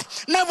balabala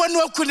na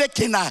banu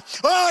kunekina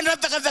na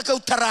takataka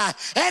utara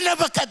na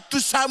bakatu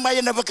sama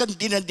na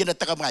bakandina dina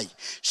takamai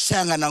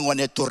senga na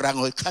ngone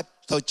turango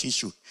tau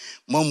chisu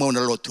mau na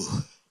lotu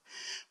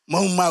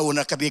mau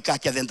na kabika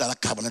kia denta la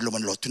kaba na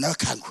luman lotu na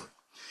kangu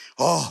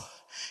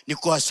ni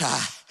kuasa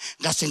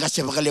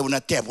ngase bakale una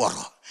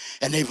teboro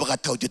ene baka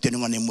tau tenu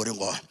ngone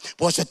muringo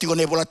posa tingo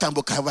ne bola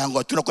tambo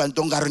kawango tuna kwa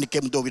ndongaro ni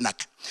kemdo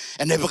binaka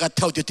ene baka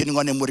tau tenu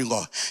ngone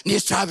muringo ni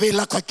sabe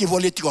la kwa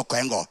kivoliti ko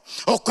kwengo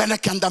kwena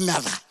kanda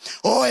mada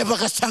e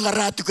baka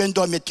sangaratu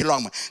kwendo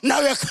metiloma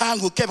nawe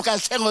kangu kebaka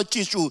sengo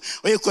chisu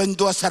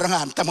kwendo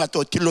saranga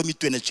tamato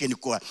tilomitu ene chini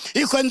kwa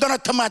kwendo na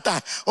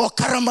tamata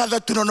karamada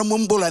tuna no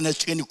mumbula na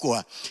chini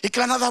kwa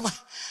iklana daba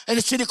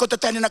ene chini ko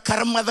tatani na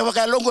karamada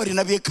baka longori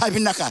na bi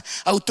kabinaka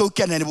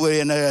iTaukei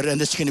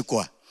na chini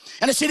kwa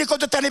ene sini ko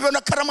tani be na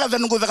karamada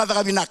nungu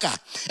daga binaka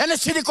ene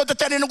sini ko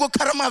tani nungu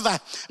karamada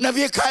na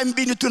bi ka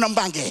mbini tu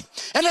nambange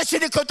ene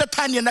sini ko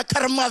tani na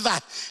karamada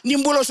ni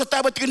mbulo so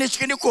tabat kini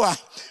sikini kwa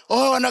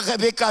na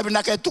be ka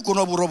binaka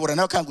tukuno burobura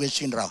na kangu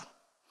esinra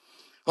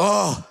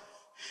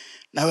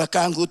na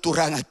kangu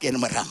turanga ken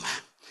marama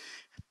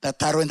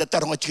tataro enda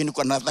tarongo chini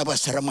kwa na daba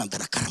saramanda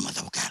na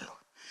karamada bakalo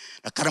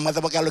na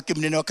karamada bakalo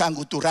kimni na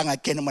kangu turanga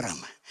ken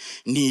marama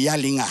ni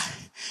yalinga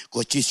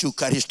ko Yesu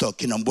Kristo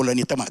kinambula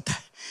ni tamata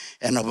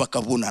ena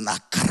bakabuna na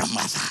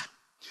karamada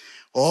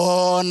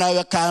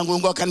na kangu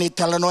ngoka ni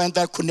talano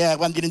enda kunia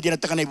bandini dina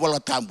takana ibola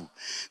tambu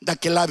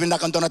dakilabi na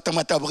kandona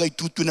tamata bagai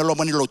tutu na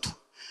lomani lotu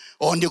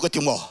ndiko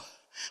timo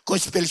ko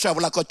spell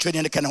shabla ko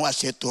chweni kana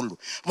wasetulu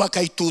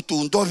wakai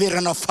tutu ndo vera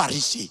na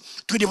farisi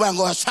tudi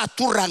bango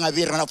saturanga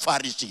vera na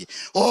farisi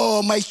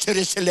mai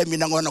seresele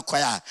mina ngona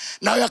koya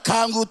na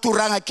kangu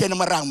turanga ken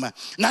marama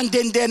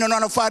nandendeno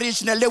na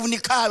farisi na lewni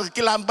ka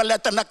kilamba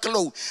leta na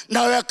klo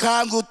na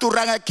kangu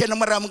turanga ken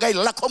marama gai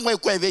lako moy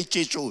ko ve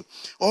chisu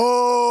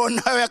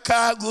na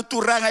kangu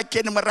turanga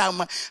ken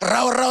marama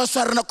raw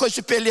sarna ko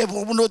spell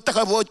buno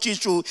takabo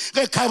chisu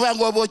gai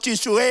kabango bo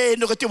chisu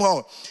ndiko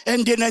timo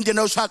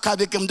endeno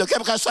sakabe kemdo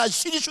sa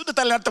sini sudah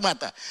talan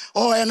temata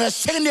ena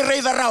seni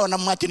reida raw na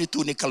mati ni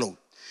tuni kalau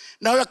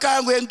na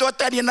kangu endo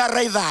tani na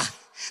reida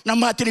na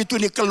mati ni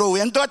tuni kalau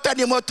endo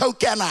tani mo tau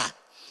kana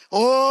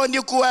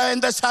ni kuwa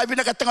enda sabi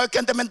na katanga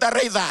kenda menta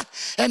reida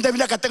enda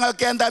bina katanga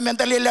kenda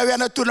menta lelewa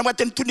na tuni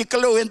mati ni tuni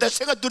kalau enda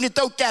senga tuni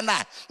tau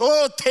kana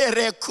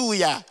tere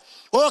kuya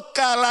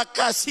kala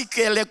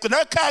kasikele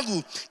kuna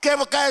kangu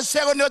keba ka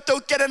senga no tau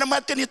kana na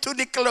mati ni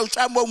tuni kalau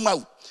samo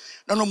mau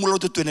na no mulo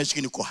tu na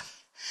sikini kwa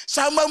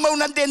sama mau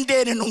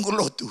nandendene nungu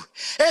lotu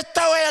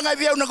tawa yang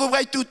avia una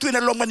kubai tutu na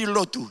lomani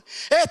lotu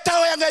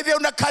tawa yang avia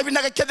una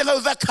kabina kete nga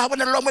uza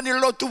kabana lomani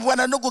lotu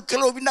wana nungu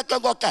kelobi na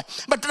kagoka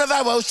batana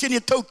dawa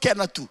usini tau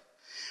kena tu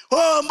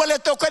mbale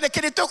tau kene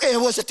kini tau kene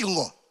wose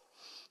tingo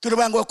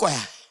turubango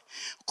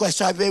kwa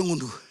sabe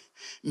ngundu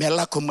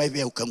melako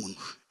maibia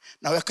ukangundu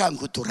na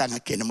wekangu turanga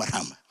kene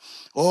marama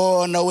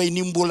na we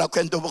nimbula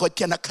kwento bako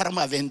tiana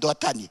karama vendo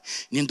atani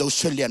nindo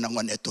usolia na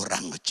ngone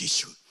turanga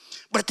Yesu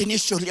berarti ni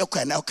sulia ko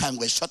na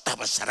kangwe sota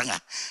basaranga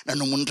na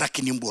numundra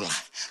kinimbula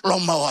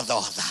loma oda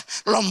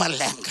loma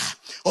lenga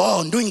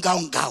nduinga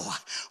ngawa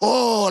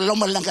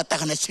loma lenga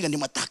takana singa ni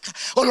mataka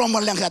loma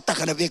lenga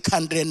takana ve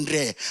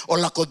kandrendre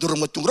la ko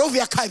durmo tungro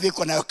via kaive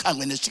ko na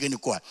kangwe ne singa ni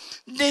kwa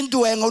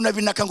ndendu enga una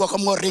binaka ngwa ko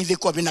moride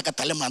ko binaka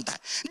talemanta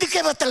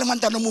dikeba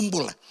talemanta no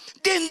mumbula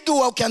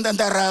dendu au kanda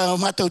ndara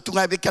mata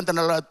utunga be kanda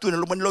na tuna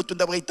loma ni lotu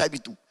ndabai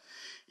tabitu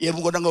ye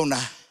bungo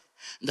ngona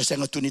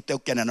ndasanga tunita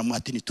ukena na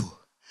matini tu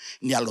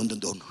ni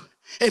alondondo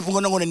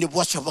bungo ngone ni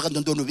bwasa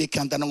bakandondo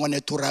vikanda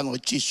ngone turango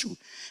Yesu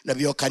na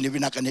biokani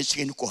binaka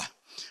nesikeni kwa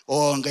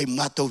ngai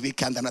mata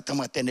vikanda na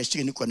tamate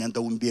nesikeni kwa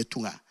nenda umbie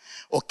tunga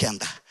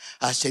okenda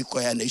ase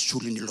ko ya na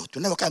isuli ni lotu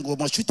na bakango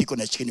masuti ko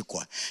nesikeni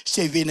kwa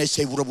sevena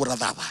seburabura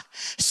daba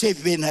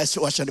sevena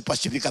wasani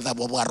pasifika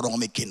daba bwarong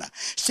mekina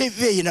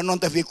sevena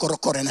nonda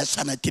vikorokore na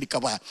sana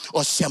tirikaba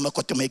osema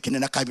ko temekina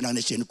na kabina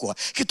nesikeni kwa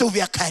kitu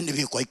viakani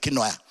viko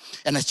Kinoya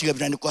na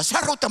sigabina ni kwa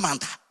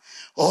sarutamanda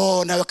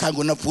na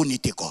kangu na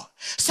punitiko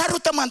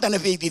saruta manda na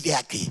vivi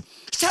yake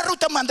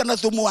saruta manda na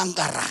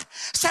zumuangara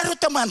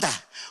saruta manda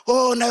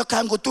na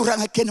kangu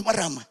turanga ken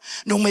marama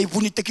no mai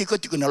punitiki ko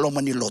tiko na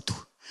loma ni lotu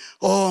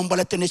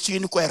mbala tene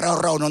sini ko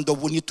raw no ndo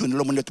bunitu ni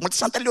loma ni lotu mat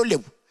santa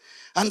lebu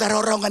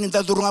andara raw ngani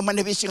da durunga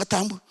mane bisi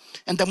ngatambu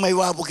enda mai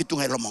wabu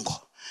kitunga lomongo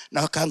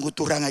na kangu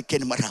turanga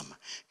ken marama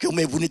ke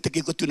mai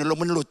punitiki ko tuna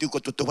loma ni lotu ko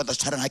to bata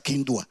saranga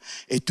kindua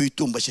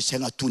itumba se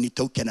senga tuni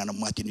tau kena na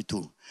mati ni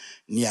tu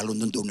ni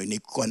alundondo ni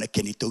kona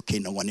keni toke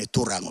na wane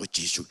turango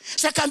Yesu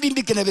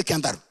sakambimbi kena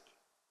bekandaro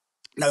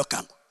na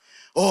kangu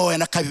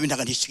ena kabi na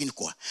kani sikini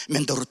kwa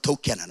mendoro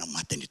toke na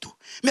mateni tu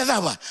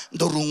medaba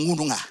ndoru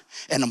ngununga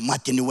ena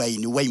mateni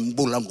wai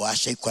mbula ngo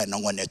asai kwa na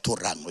wane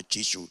turango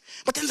Yesu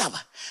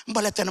batendaba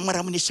mbalata na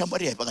maramuni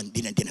samaria bagan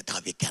dina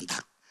ta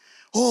bekandaro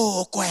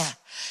kwa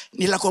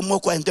nila ko mo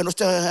kwa ndeno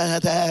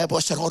sta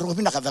bosa ro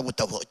bina kada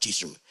butabo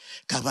Yesu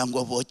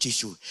kabango bo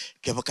Yesu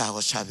ke baka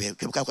ko sabe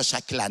ke baka ko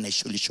sakilane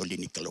soli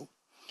ni kelo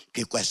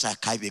ke kwa sa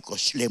kaibe ko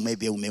sleme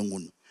be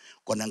umengun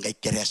ko ngai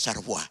kere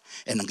sarwa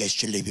ngai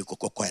slebe ko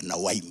na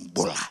wai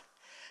mbula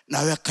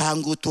na we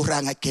kangu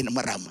turanga ken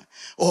marama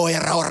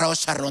era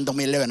sarondo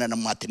melewa na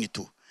matini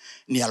tu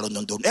ni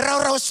alondondo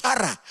era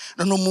sara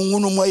no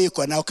mungunu moi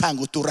ko na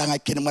kangu turanga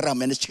ken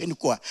marama ne cheni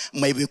kwa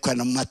mai be ko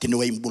na matini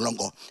wai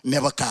mbulongo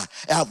mebaka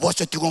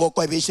boso tigongo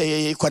ko be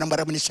se ko na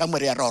marama ni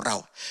samare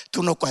era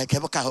tuno ko ke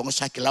baka ho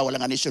sakila wala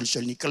ngani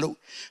soli ni kelo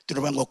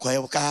tuno bango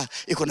ko ka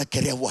iko na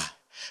kerewa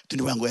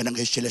tuni wangu ena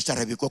ngai sele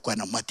sarabi ko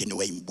na matini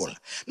wa imbula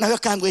na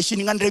kangu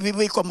esini ngandre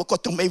bibi ko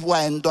mokoto mai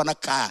wa ndona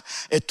ka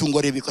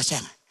etungore bi ko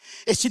sanga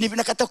esini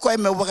bina kata ko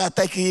me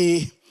wakata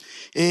ki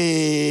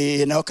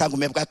na kangu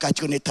me ka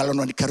chune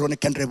talono ni karone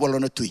kendre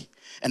bolono tui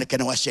ena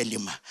kena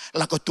waselima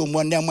lako tu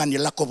mone mani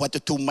lako watu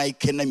tu mai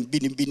kena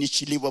bini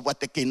siliwa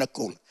watu kena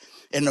kul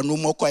ena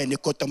numo ko ene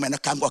ko to mena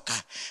kangu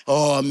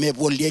ka me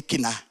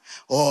boliekina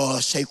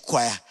sei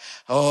kwa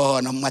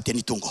na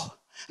matini tungo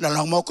na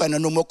lango ko na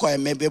numo ko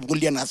me be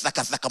bulia na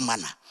saka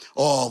mana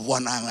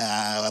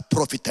wana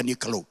profit ni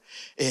kalo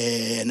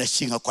na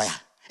singa ko ya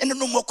ena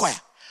numo ko ya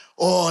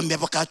me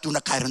baka tu na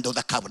kairando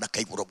da kabu na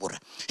kai burobura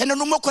ena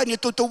numo ko ni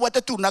to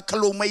wata tu na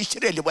kalo mai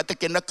Israel wata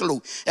ke na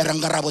kalo era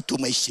ngarabo tu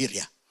mai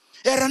Syria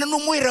era na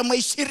numo era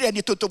mai Syria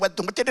ni to wata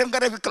tu mate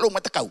ngarabi kalo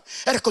mata kau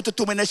era ko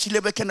tu mai na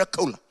silebe ke na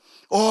kaula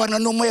O na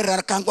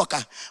numera kangwa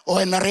ka.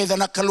 O na reda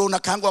na kalu na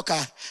kangwa ka.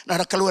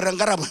 Na kalu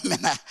rangarama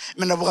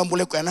mena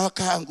bukambule ko na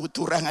kangu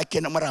turanga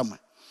kena marama.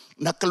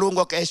 Na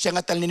kalungo ka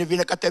esenga talini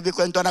vina katevi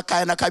ko ndo na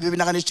kaya na kabi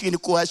vina kanishikini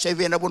kuwa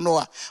seve na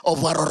bunoa o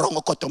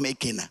varorongo koto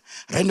mekina.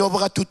 Reni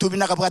obaga tutu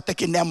vina kabata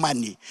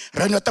kinemani.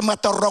 Reni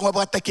otamata rongo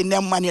kabata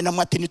kinemani na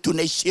matini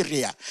tune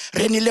Syria.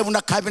 Reni levu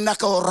na kabi na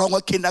ka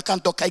rongo kina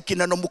kanto kai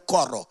kina no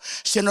mukoro.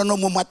 Sena no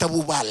mumata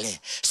bubale.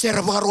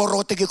 Sera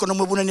varo teki kono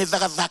mubuna ni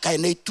zaka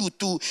ne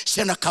tutu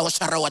sena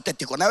kawasara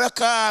wateti ko na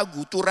weka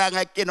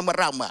guturanga kina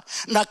marama.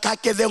 Na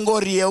kake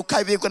dengori e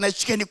kabi ko na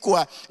shikini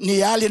kuwa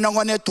ni ali na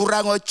ngone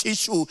turango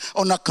chisu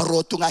ona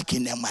rotu ngaki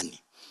nemani.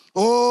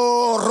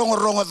 Oh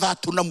rongo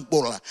dhatu na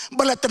mbola.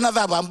 Mbala tena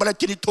dhaba, mbala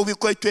tini tobi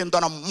ko itu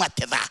endona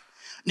mate dha.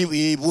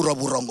 Ni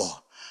burongo.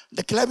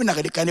 Da kilabi na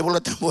kadikani bola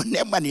tambo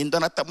nemani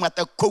endona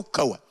tamata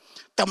koukawa.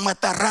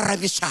 Tamata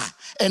raravisa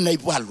ena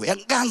iwalu.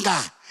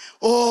 Enganga.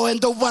 Oh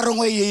endo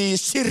warongo i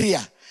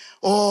Syria.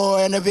 Oh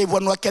ena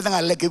vebonu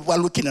akedanga lagi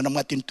walu kina na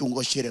matin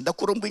tungo Syria. Da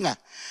kurumbinga.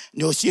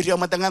 Ni o Syria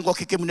matangango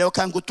kikimne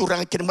okangu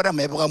turanga kina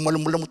marame baka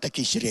mula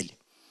mutaki Israel.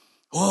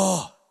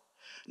 Oh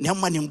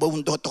nyamani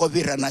mbondo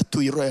tovira na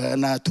tuiro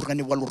na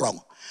turani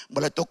walurongo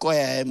bala toko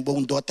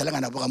mbondo telanga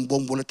na baka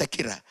mbombo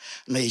takira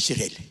na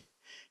Israel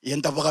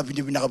yenda baka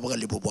bina baka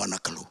libo bwana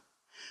kalu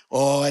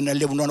o na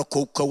lebu no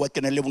ko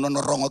wakena lebu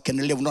no rongo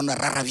kena lebu no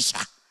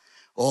raravisa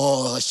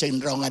o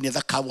senronga ni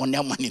da kawo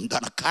nyamani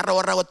ndana kara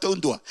wara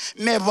watundua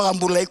me baka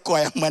mbulai ko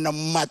ya mana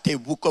mate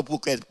buko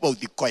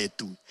podi ko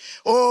tu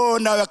o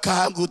na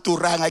kangu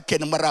turanga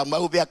ken marama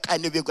ubia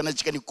kane be kona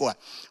chikani kwa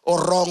o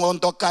rongo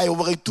ndo kayo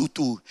baka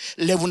tutu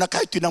levu na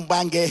kayo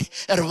tinambange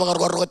era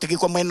baka ro teki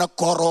ko mena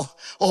koro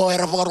o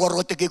era baka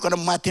ro teki ko na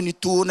matini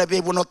tu na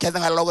be buno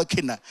kedanga loga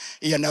kina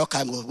ya na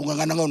kangu bunga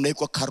ngana ngone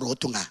ko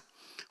karotunga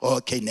o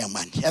kene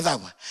mani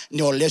edawa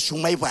ni ole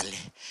sumai vale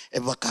e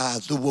baka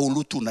zubo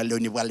lutu na leo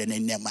ni vale na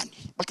nemani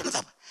baka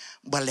na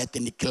vale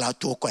teni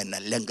klato ko na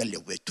lenga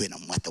lewe tu na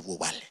mata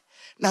vale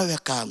na we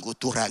kangu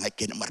turanga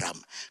kene marama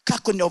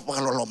kako ne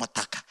opalo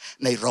mataka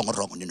na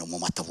irongo ni no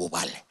mata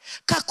vale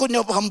kako ne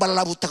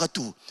opambala butaka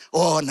tu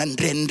o na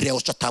ndrendre o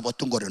sataba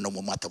tungore no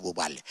mata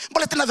vale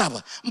mbale tena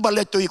daba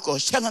mbale to iko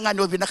sanga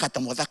ngani obina kata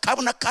moda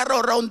kabuna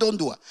karo rondo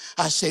ndua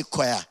ase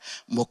koya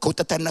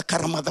mokota tana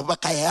karama da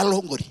baka ya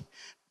longori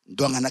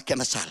doanga na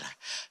kena sala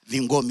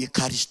vingomi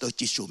Kristo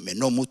Yesu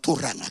meno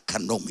muturanga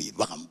kanomi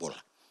bagambola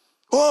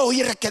oh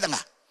ira kedanga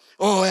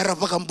oh era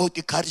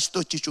bagamboti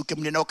Kristo Yesu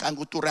kemneno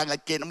kangu turanga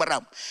kena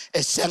maram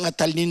esanga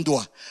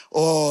talindwa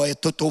oh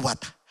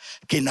etotobata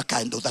kena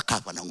kando da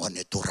kapa na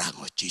ngone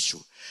turanga Yesu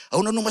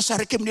auno no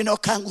masare kemneno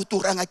kangu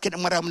turanga kena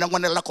maram na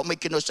ngone la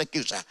komekino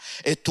sakiusa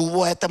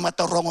etuwa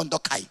etamata rongo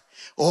ndokai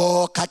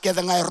oh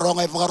kakedanga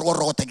rongo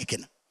evaroro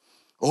takikena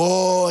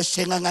oh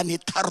senga ni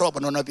taro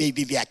bano na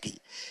baby vyaki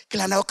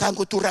kila na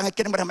kangu turanga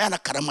kena marama na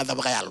karama da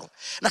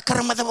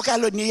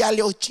bakalo ni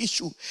yale o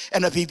chisu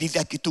na baby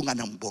vyaki tunga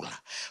na mbola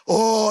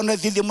oh na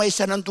didi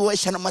maisha na ndua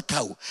isha na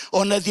matau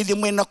oh na didi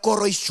mwe na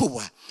koro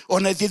isuwa oh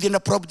na didi na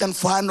providan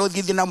fano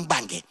didi na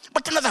mbange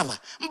bakana dava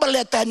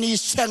mbaleta ni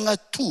senga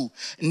tu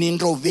ni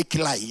ndro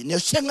vekilai ni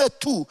senga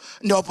tu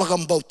ni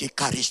opagambauti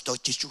Kristo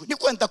chisu ni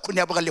kwenda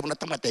kunya bakale na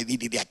tamata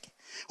baby vyaki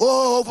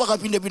oh baka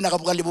bina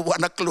baka libo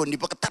bwana kloni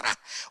baka tara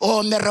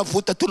oh mera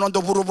futa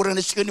tunondo buru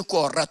na sikeni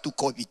ko ratu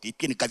covid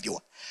kini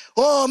kaviwa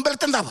oh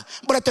mbertandaba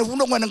brate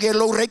vuno ngwana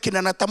ngelo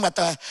rekina na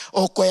tamata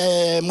o ko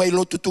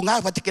mailo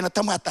tutunga patikina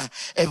tamata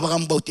e baka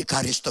mbauti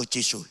Kristo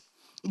Yesu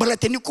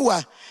brate ni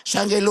kuwa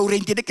sange lo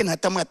rentide kina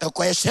tamata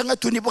ko senga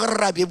tuni baka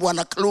rabi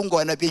bwana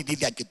klungo na bibi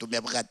vyake tu me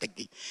baka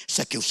teki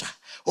sakiusa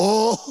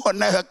oh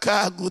na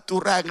kagu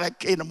turanga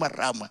kena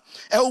marama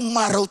e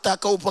umara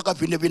utaka upaka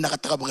bina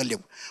kataka baka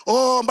libo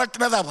oh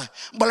mbatna daba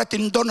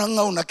balatin dona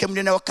ngauna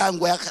kemnene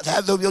wakangu ya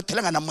hado bio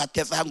telanga na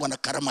mate zangu na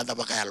karama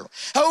daba kalo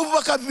au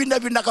baka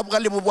bina kabaka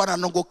libo bwana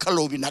nongo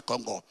kalo bina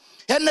kongo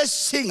ena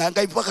singa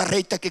ngai baka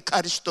reita ke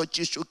Kristo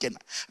Yesu kena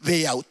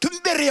ve au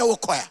tumbere ya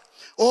okoya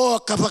oh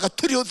kabaka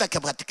turio da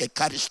kabaka ke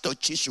Kristo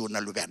Yesu na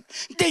lugan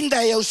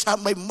dinda ya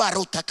usama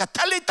maru taka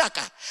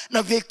talitaka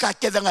na veka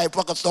keda ngai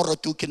baka toro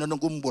tu kena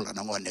ngumbola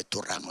na ngone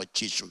turango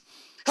Yesu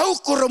au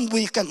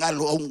kurambui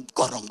kangalo au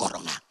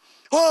gorongoronga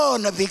oh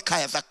na vika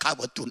ya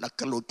zakabo tu na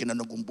kalukina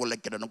na gumbula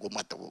kina na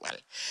gumata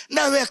wale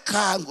na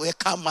wekangu e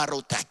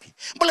kamaro taki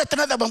mbele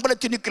tena da mbele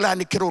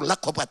tinikilani kiro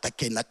lakobata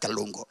kina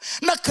kalungo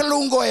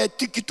e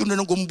tikitu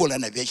na gumbula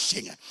na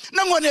veshenga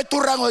na ngone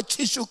turango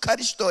Yesu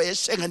Kristo e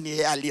senga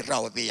ni ali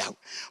rawa veyau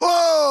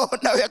oh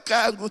na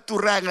wekangu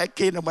turanga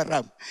kina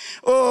maram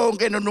oh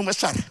ngeno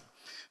numasara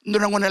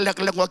ndona ngona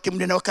laklango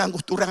kimdina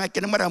wakangu turanga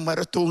kina maram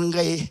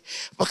maratungai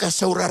baka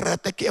saurara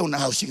take una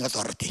housing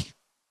authority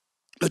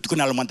Lotu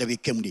kuna almanta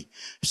vikemdi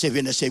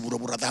sevena sevuro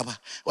buradaba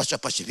wasa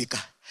Pasifika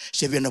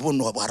sevena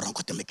bono barang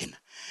ko temekena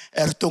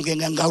ertonge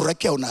ngaura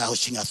keu na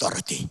housing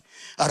authority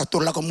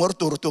aratola ko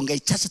morto rotonge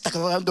chasa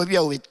takando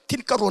biawe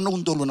tin karono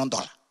undolo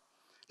nandola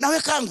nawe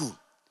kangu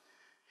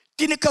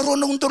tini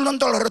karona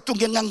undolondol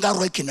ratunge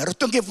ngangaro ikina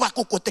ratunge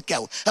vaku ko te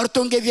kau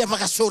ratunge via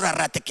vakasura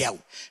rate kau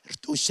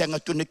ratu sanga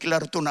tuni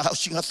kila ratuna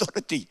housing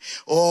authority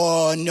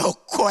o no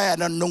koya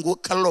na nungu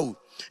kalau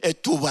e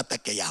tu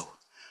vata ke yau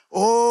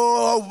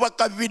o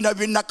vaka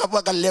vina ka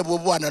vaka levo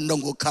wana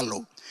nungu kalau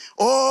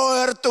o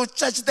ratu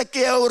chachi te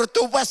kau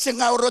ratu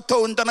vasinga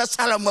ratu undana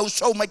sala mau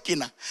so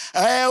makina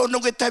o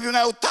nungu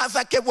tavinga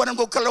utasa ke wana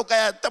nungu kalau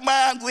kaya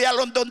tamangu ya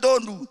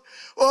londondonu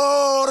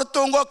oh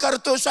retungo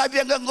kartu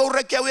sabia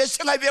ngangura kia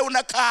wesenga bia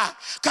unaka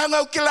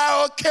kanga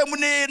ukila o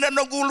kemni na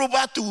nongulu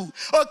batu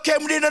o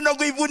kemni na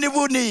nongu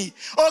ibuni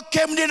o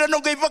kemni na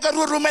nongu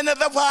ibakaruru mena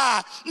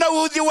dava na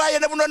udhi waya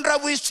na bunondra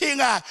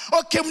wisinga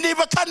o kemni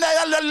bakana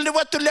ya lalni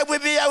watu lewe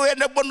bia we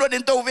na bono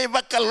dinto we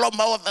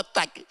bakaloma o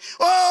thataki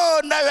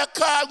oh na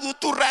wakagu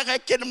turanga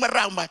ken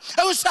marama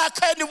au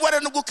saka ni wana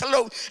nungu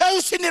kalau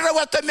au sinira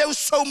wata me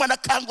usoma na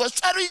kango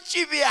sari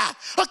chivia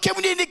o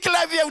kemni ni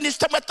klavia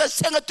unistamata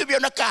senga tubia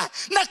unaka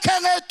na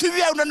kanga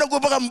tuvia una nangu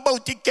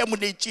bagambauti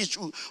kemuni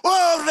chisu o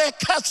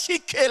rekasi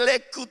kele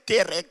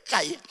kutere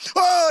kaya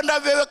o na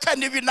vewe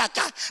kani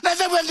vinaka na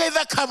vewe ngai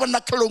vakava na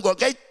kalungo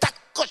ngai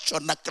takosho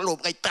na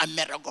kalungo ngai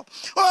tamerogo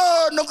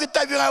o nangu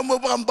tavinga mo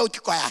bagambauti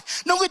kaya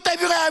nangu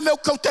tavinga me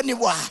ukautani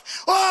wa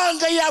o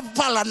ngai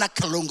avala na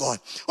kalungo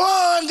o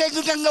ngai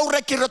nganga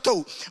uraki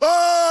roto o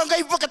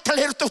ngai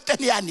vakatale roto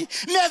taniani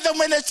me da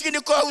mena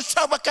sikini ko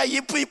usaba kai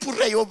ipu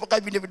reo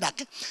bagabini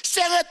vinaka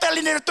senga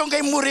tali ni roto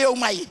ngai mureo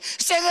mai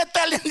senga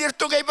tali ni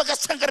roto ngai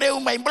bagasangare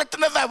mai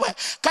blatna dava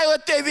kayo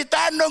te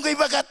vitano ngai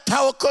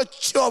bagatao ko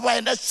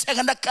choba na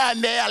senga na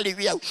kame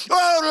alivia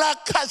o la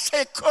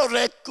kase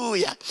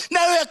korekuya na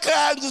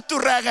wekangu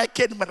turanga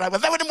ken maraba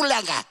dava ni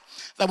mulanga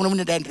dava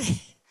ni dendre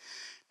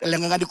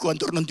dalanga ngadi ko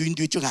antor non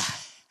duindu chunga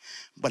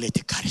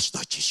balete Kristo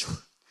Yesu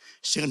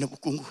senga na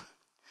kukungu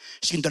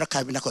sindara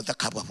kabina ko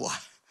takaba bua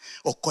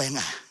o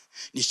koenga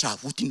ni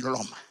savuti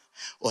loma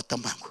o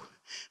tamangu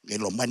ngai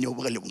loma ni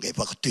obagale ngai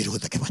pa tiro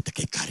ta ke bata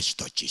ke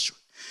Kristo Yesu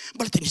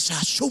balete ni sa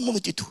somo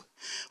titu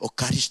o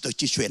Kristo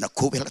Yesu ena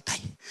kobela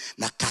tai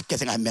na kake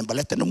nga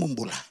membalete no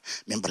mumbula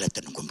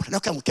membalete no mumbula na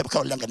kamu ke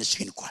ka langa ni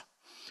sini kwa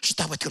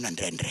staba tuna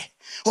ndrendre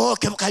o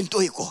ke ka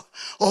ntoiko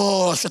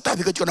o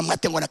stabi ko tuna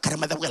matengo na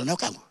karama da bugala na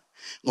kamu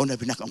ngona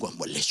bina kango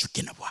mo lesu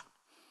kina bwa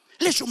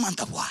lesu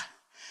manda bwa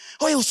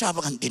oye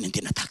usaba kan dinin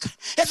tinataka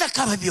esa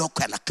kaba bio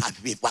kana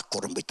kabi wa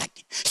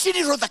korumbitaki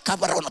sini roda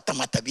kaba rona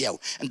tamata biau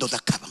ndo da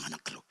kaba ngana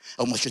klo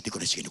o mo shuti ko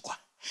sini kwa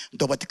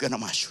ndo batiko na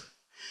masu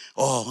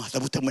oh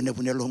dabuta mene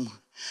bunelom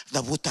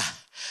dabuta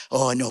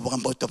oh no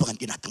bakan bauta bakan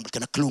tinatang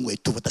bakana klungo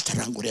itu bata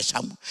sarangu re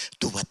samu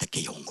tu bata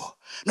ke yongo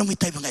no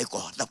mitai bangai ko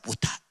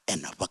dabuta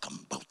ena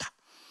bakan bauta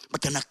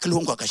bakana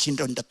klungo ka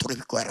sindo nda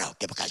turibi ko ra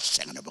ke baka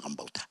sanga na bakan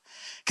bauta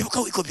ke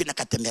baka iko bina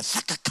kateme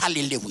saka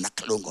kali lewu na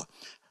klungo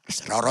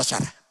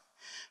rosara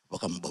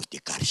bakam bauti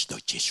Kristo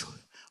Yesu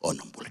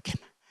onam bulken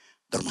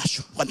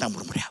dormasu wanta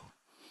murmuriau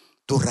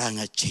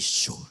turanga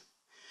Yesu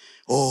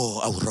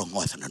oh au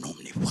rongo sana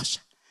nomni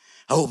puasa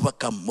au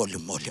bakam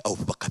moli au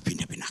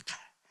bakapine binaka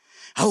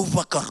au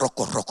bakar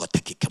roko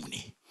taki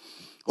kamuni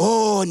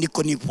oh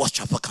nikoni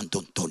puasa bakan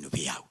tontonu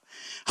biau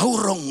au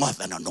rongo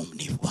sana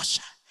nomni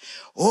puasa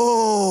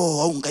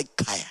oh au ngai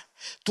kaya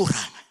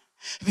turanga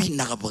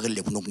binaka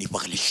bagale nomni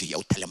bagale shi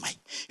au talemai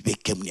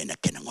bekemni na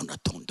kenangono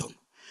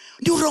tondonu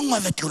di urang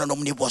ada tiuna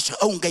nomni bosa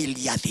au ngai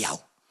liati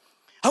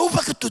au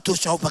bakatutu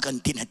sau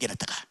bakantina tina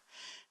taka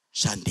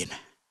sandina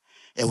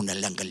una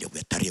langa leo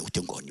betari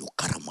utengo ni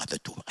ukaramada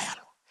tu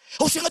bakayalo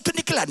au singa tu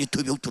nikilani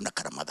tu bi utuna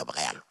karamada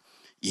bakayalo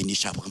ini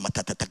sa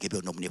bakamata take be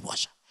nomni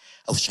bosa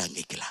au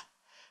sangi kila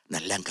na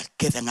langa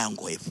keda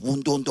ngango e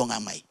fundondo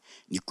ngamai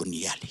ni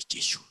kuniali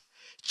Yesu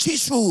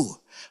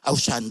au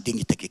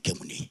sandingi take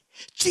kemuni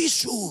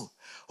Yesu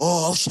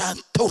oh san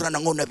tora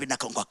nangona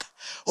binakangaka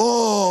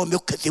oh meu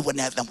katiwa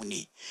na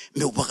damuni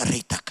meu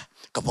bagaritaka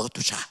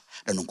kapatusa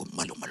na nungum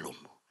malum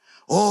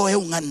oh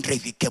eu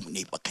ngandre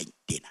vikemuni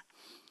bakaintina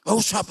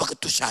au sa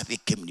bakatusa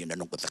vikemuni na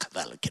nungum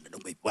takadala kena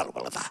nungum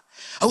balbalata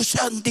au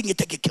san dingi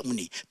take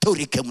kemuni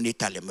tori kemuni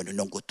tale menu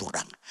nungum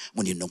turang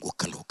muni nungum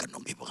kaluka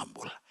nungum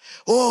bagambula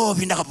oh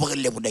binaka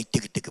bagalebu na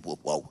itik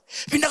wow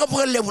binaka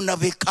bagalebu na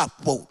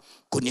vikapo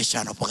kuni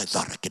sana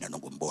pagatara kina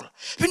nungum bola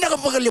binaka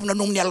bagalebu na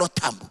nungni alo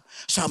tambu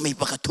sama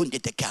ipakatundi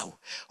te kau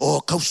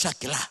o kau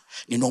sakila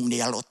ni nong ni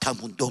alo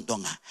tamu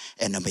dondonga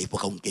ena mai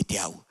pakaun ke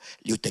tiau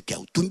liu te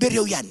kau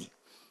tumberio yani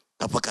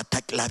kapaka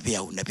takla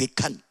viau na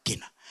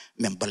bikantina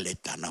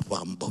membaleta na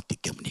wambau te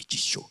kemni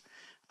Yesu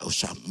au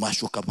sa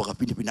masuk kapaka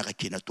pinaka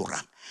kina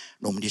turang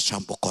nong ni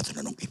sampo kota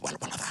na nong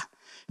ipalbalata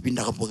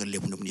binaka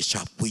bagalebu nong ni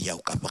sapu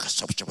yau kapaka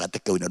sabsaba te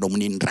kau na nong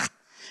ni ndra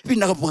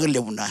binaka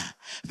bagalebu na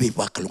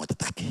bipa kalunga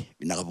tatake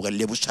binaka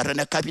bagalebu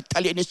sarana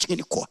kapitali ni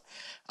singini ko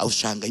au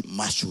sangai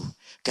masu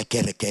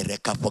kere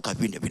kapaka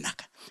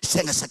binaka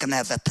senga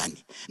sakana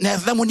tani na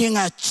dhamuni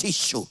nga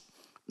Yesu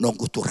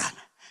nongu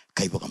turanga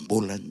kai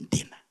bakambulan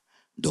dina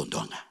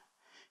dondonga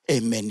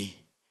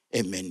ameni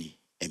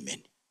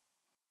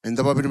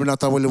enda ba binibina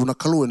tawale una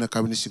kalu na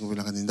kabini singu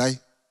binaka nindai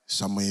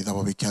sama ida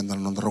ba bikianda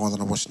nondoronga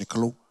na bos ni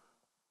kalu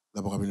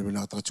da baka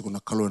bina taka na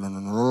kalo na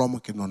loloma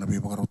ke no na be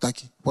baka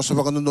rotaki posa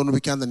baka no no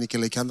bikanda ni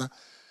kele kanda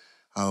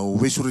au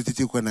vesuri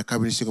titi ko na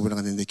kabini sika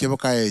bina ngende ke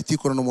baka e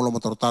tiko no moloma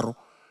taro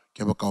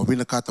ke baka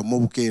bina kata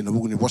mobu ke na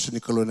buguni posa ni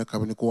kalo na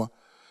kabini ko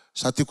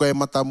sa tiko e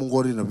mata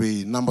mungori na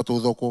be namba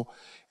to doko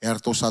e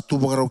arto sa tu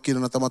baka rokina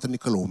na tamata ni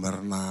kalo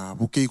mer na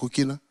buke ko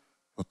kina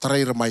o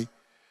traira mai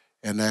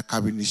e na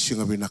kabini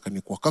singa bina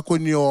kani ko kako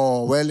ni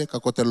o wele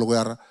kako te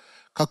logoara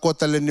kako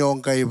te le ni o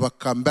ngai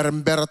baka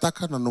mbera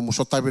taka na no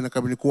musotabi na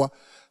kabini ko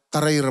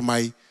taraira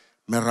mai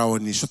merao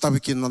ni sotabi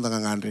kina ndanga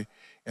ngandre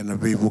e na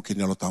veivu ki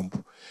ni alo tampu.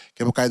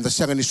 Ke baka enda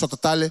sianga ni sota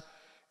tale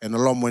e na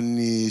lomo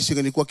ni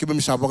singa ni kua ki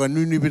mimi sabaga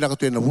nuni bina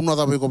katu e na vunua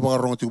dhawe ko baka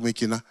ronga tiku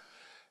mekina.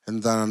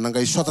 Enda nanga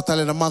i sota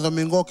tale na madha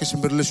mingo ke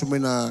simbirlesu mai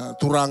na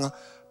turanga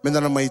menda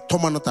na mai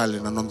toma na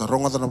tale na nonda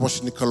ronga dhana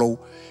bosi ni kalau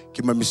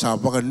ki mimi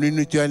sabaga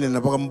nuni tiani na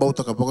baka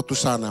mbauta ka baka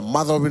tusana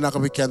madha bina ka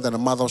bikianda na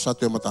madha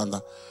satu e matanda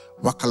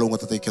wakalau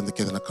nga tatai kenda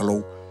kenda na kalau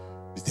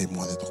di te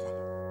mua de toma.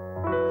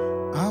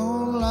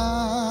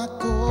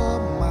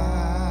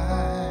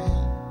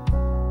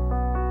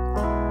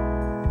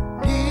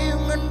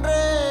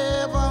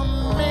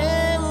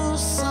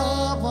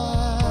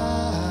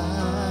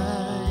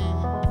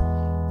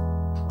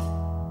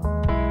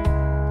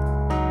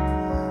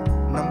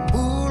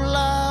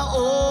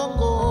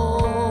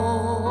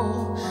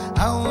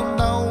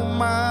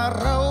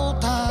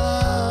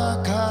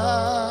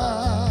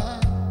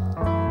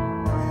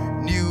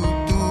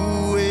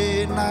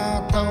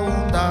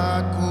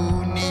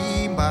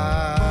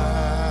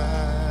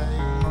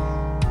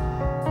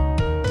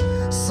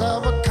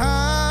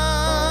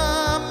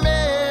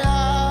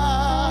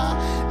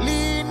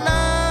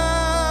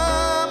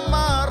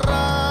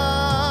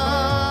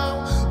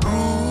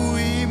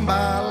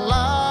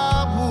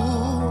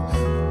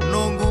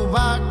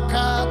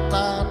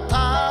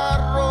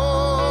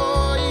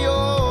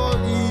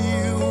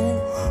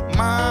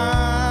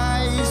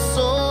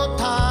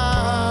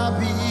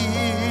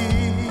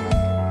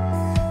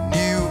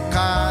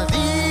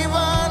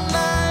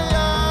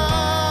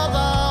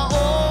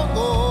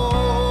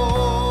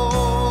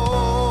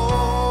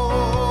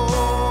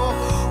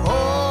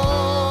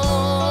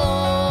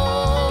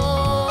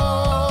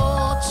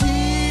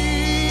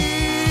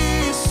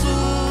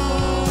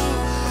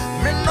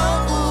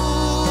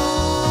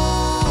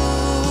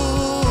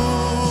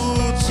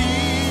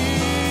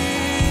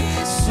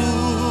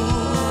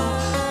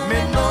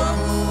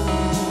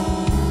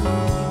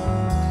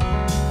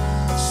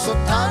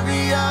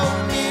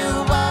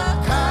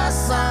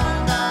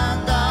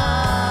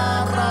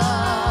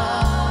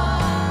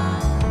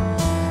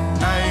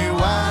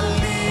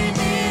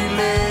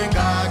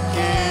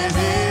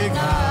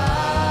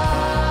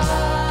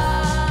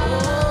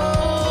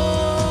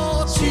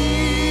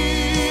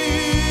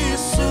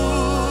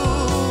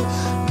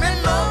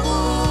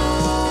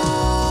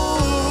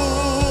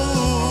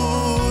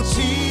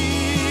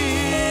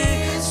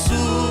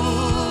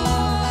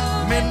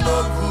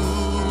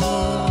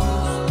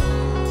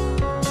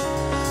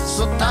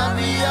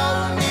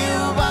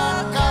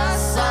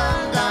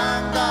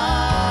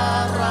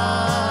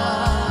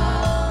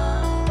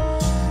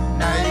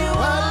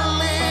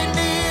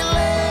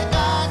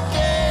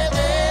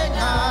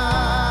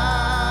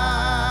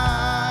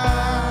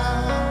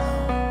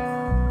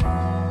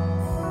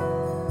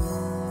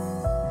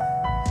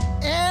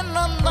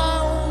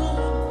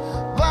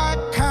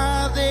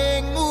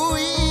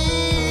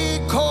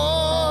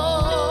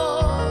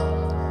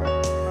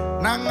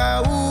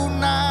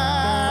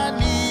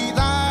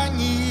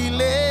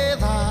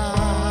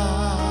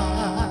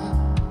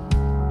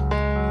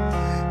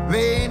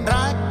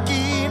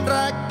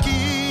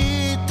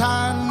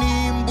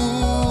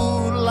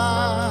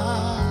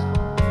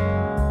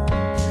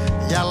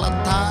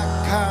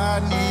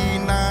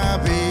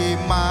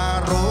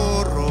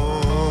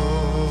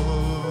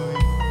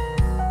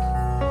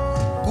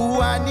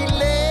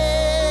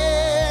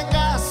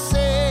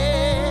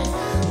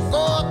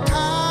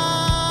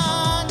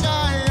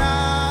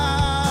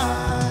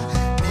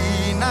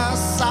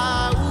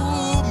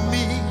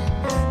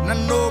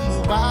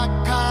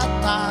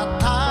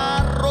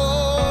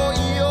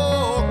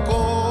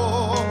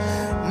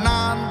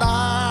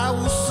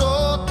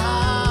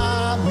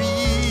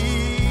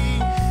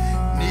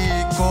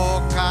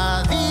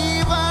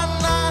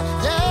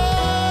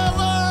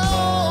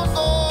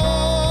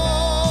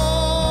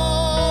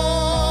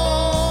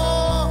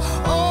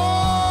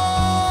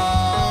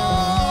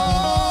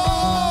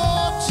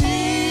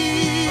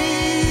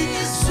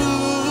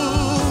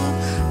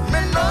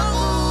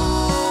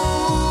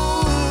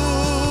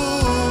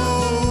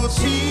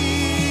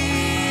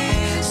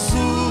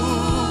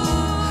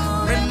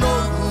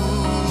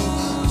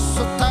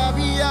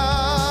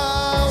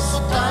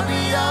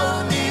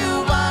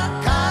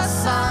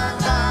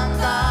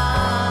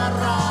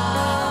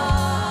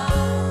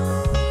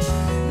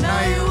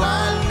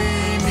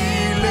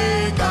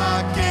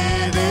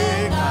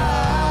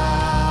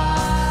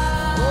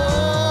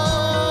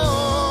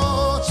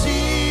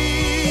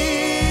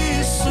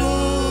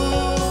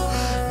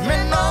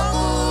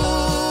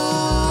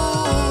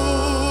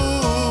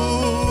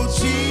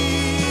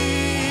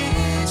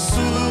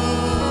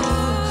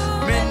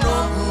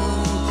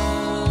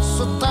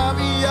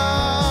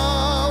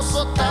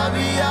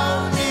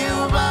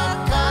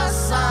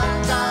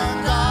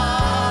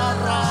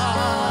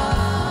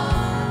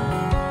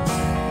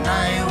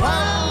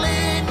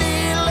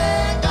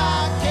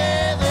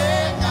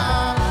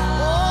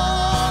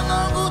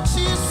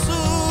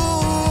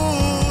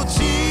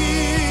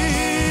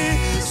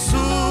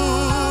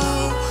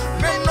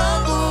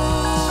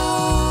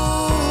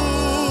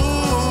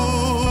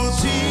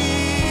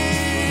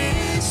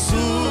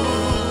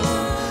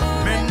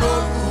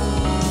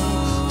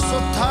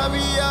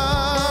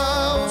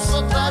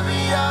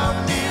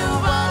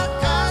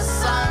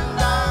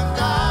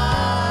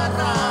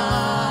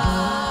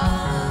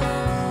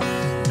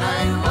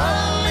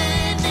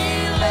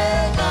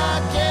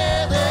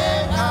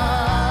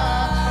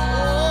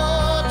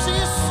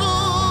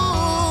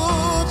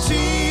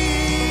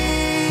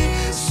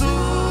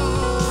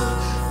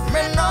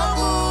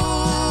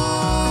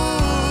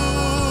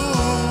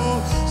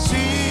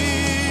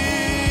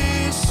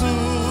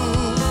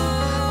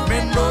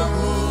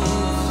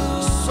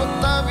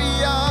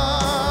 via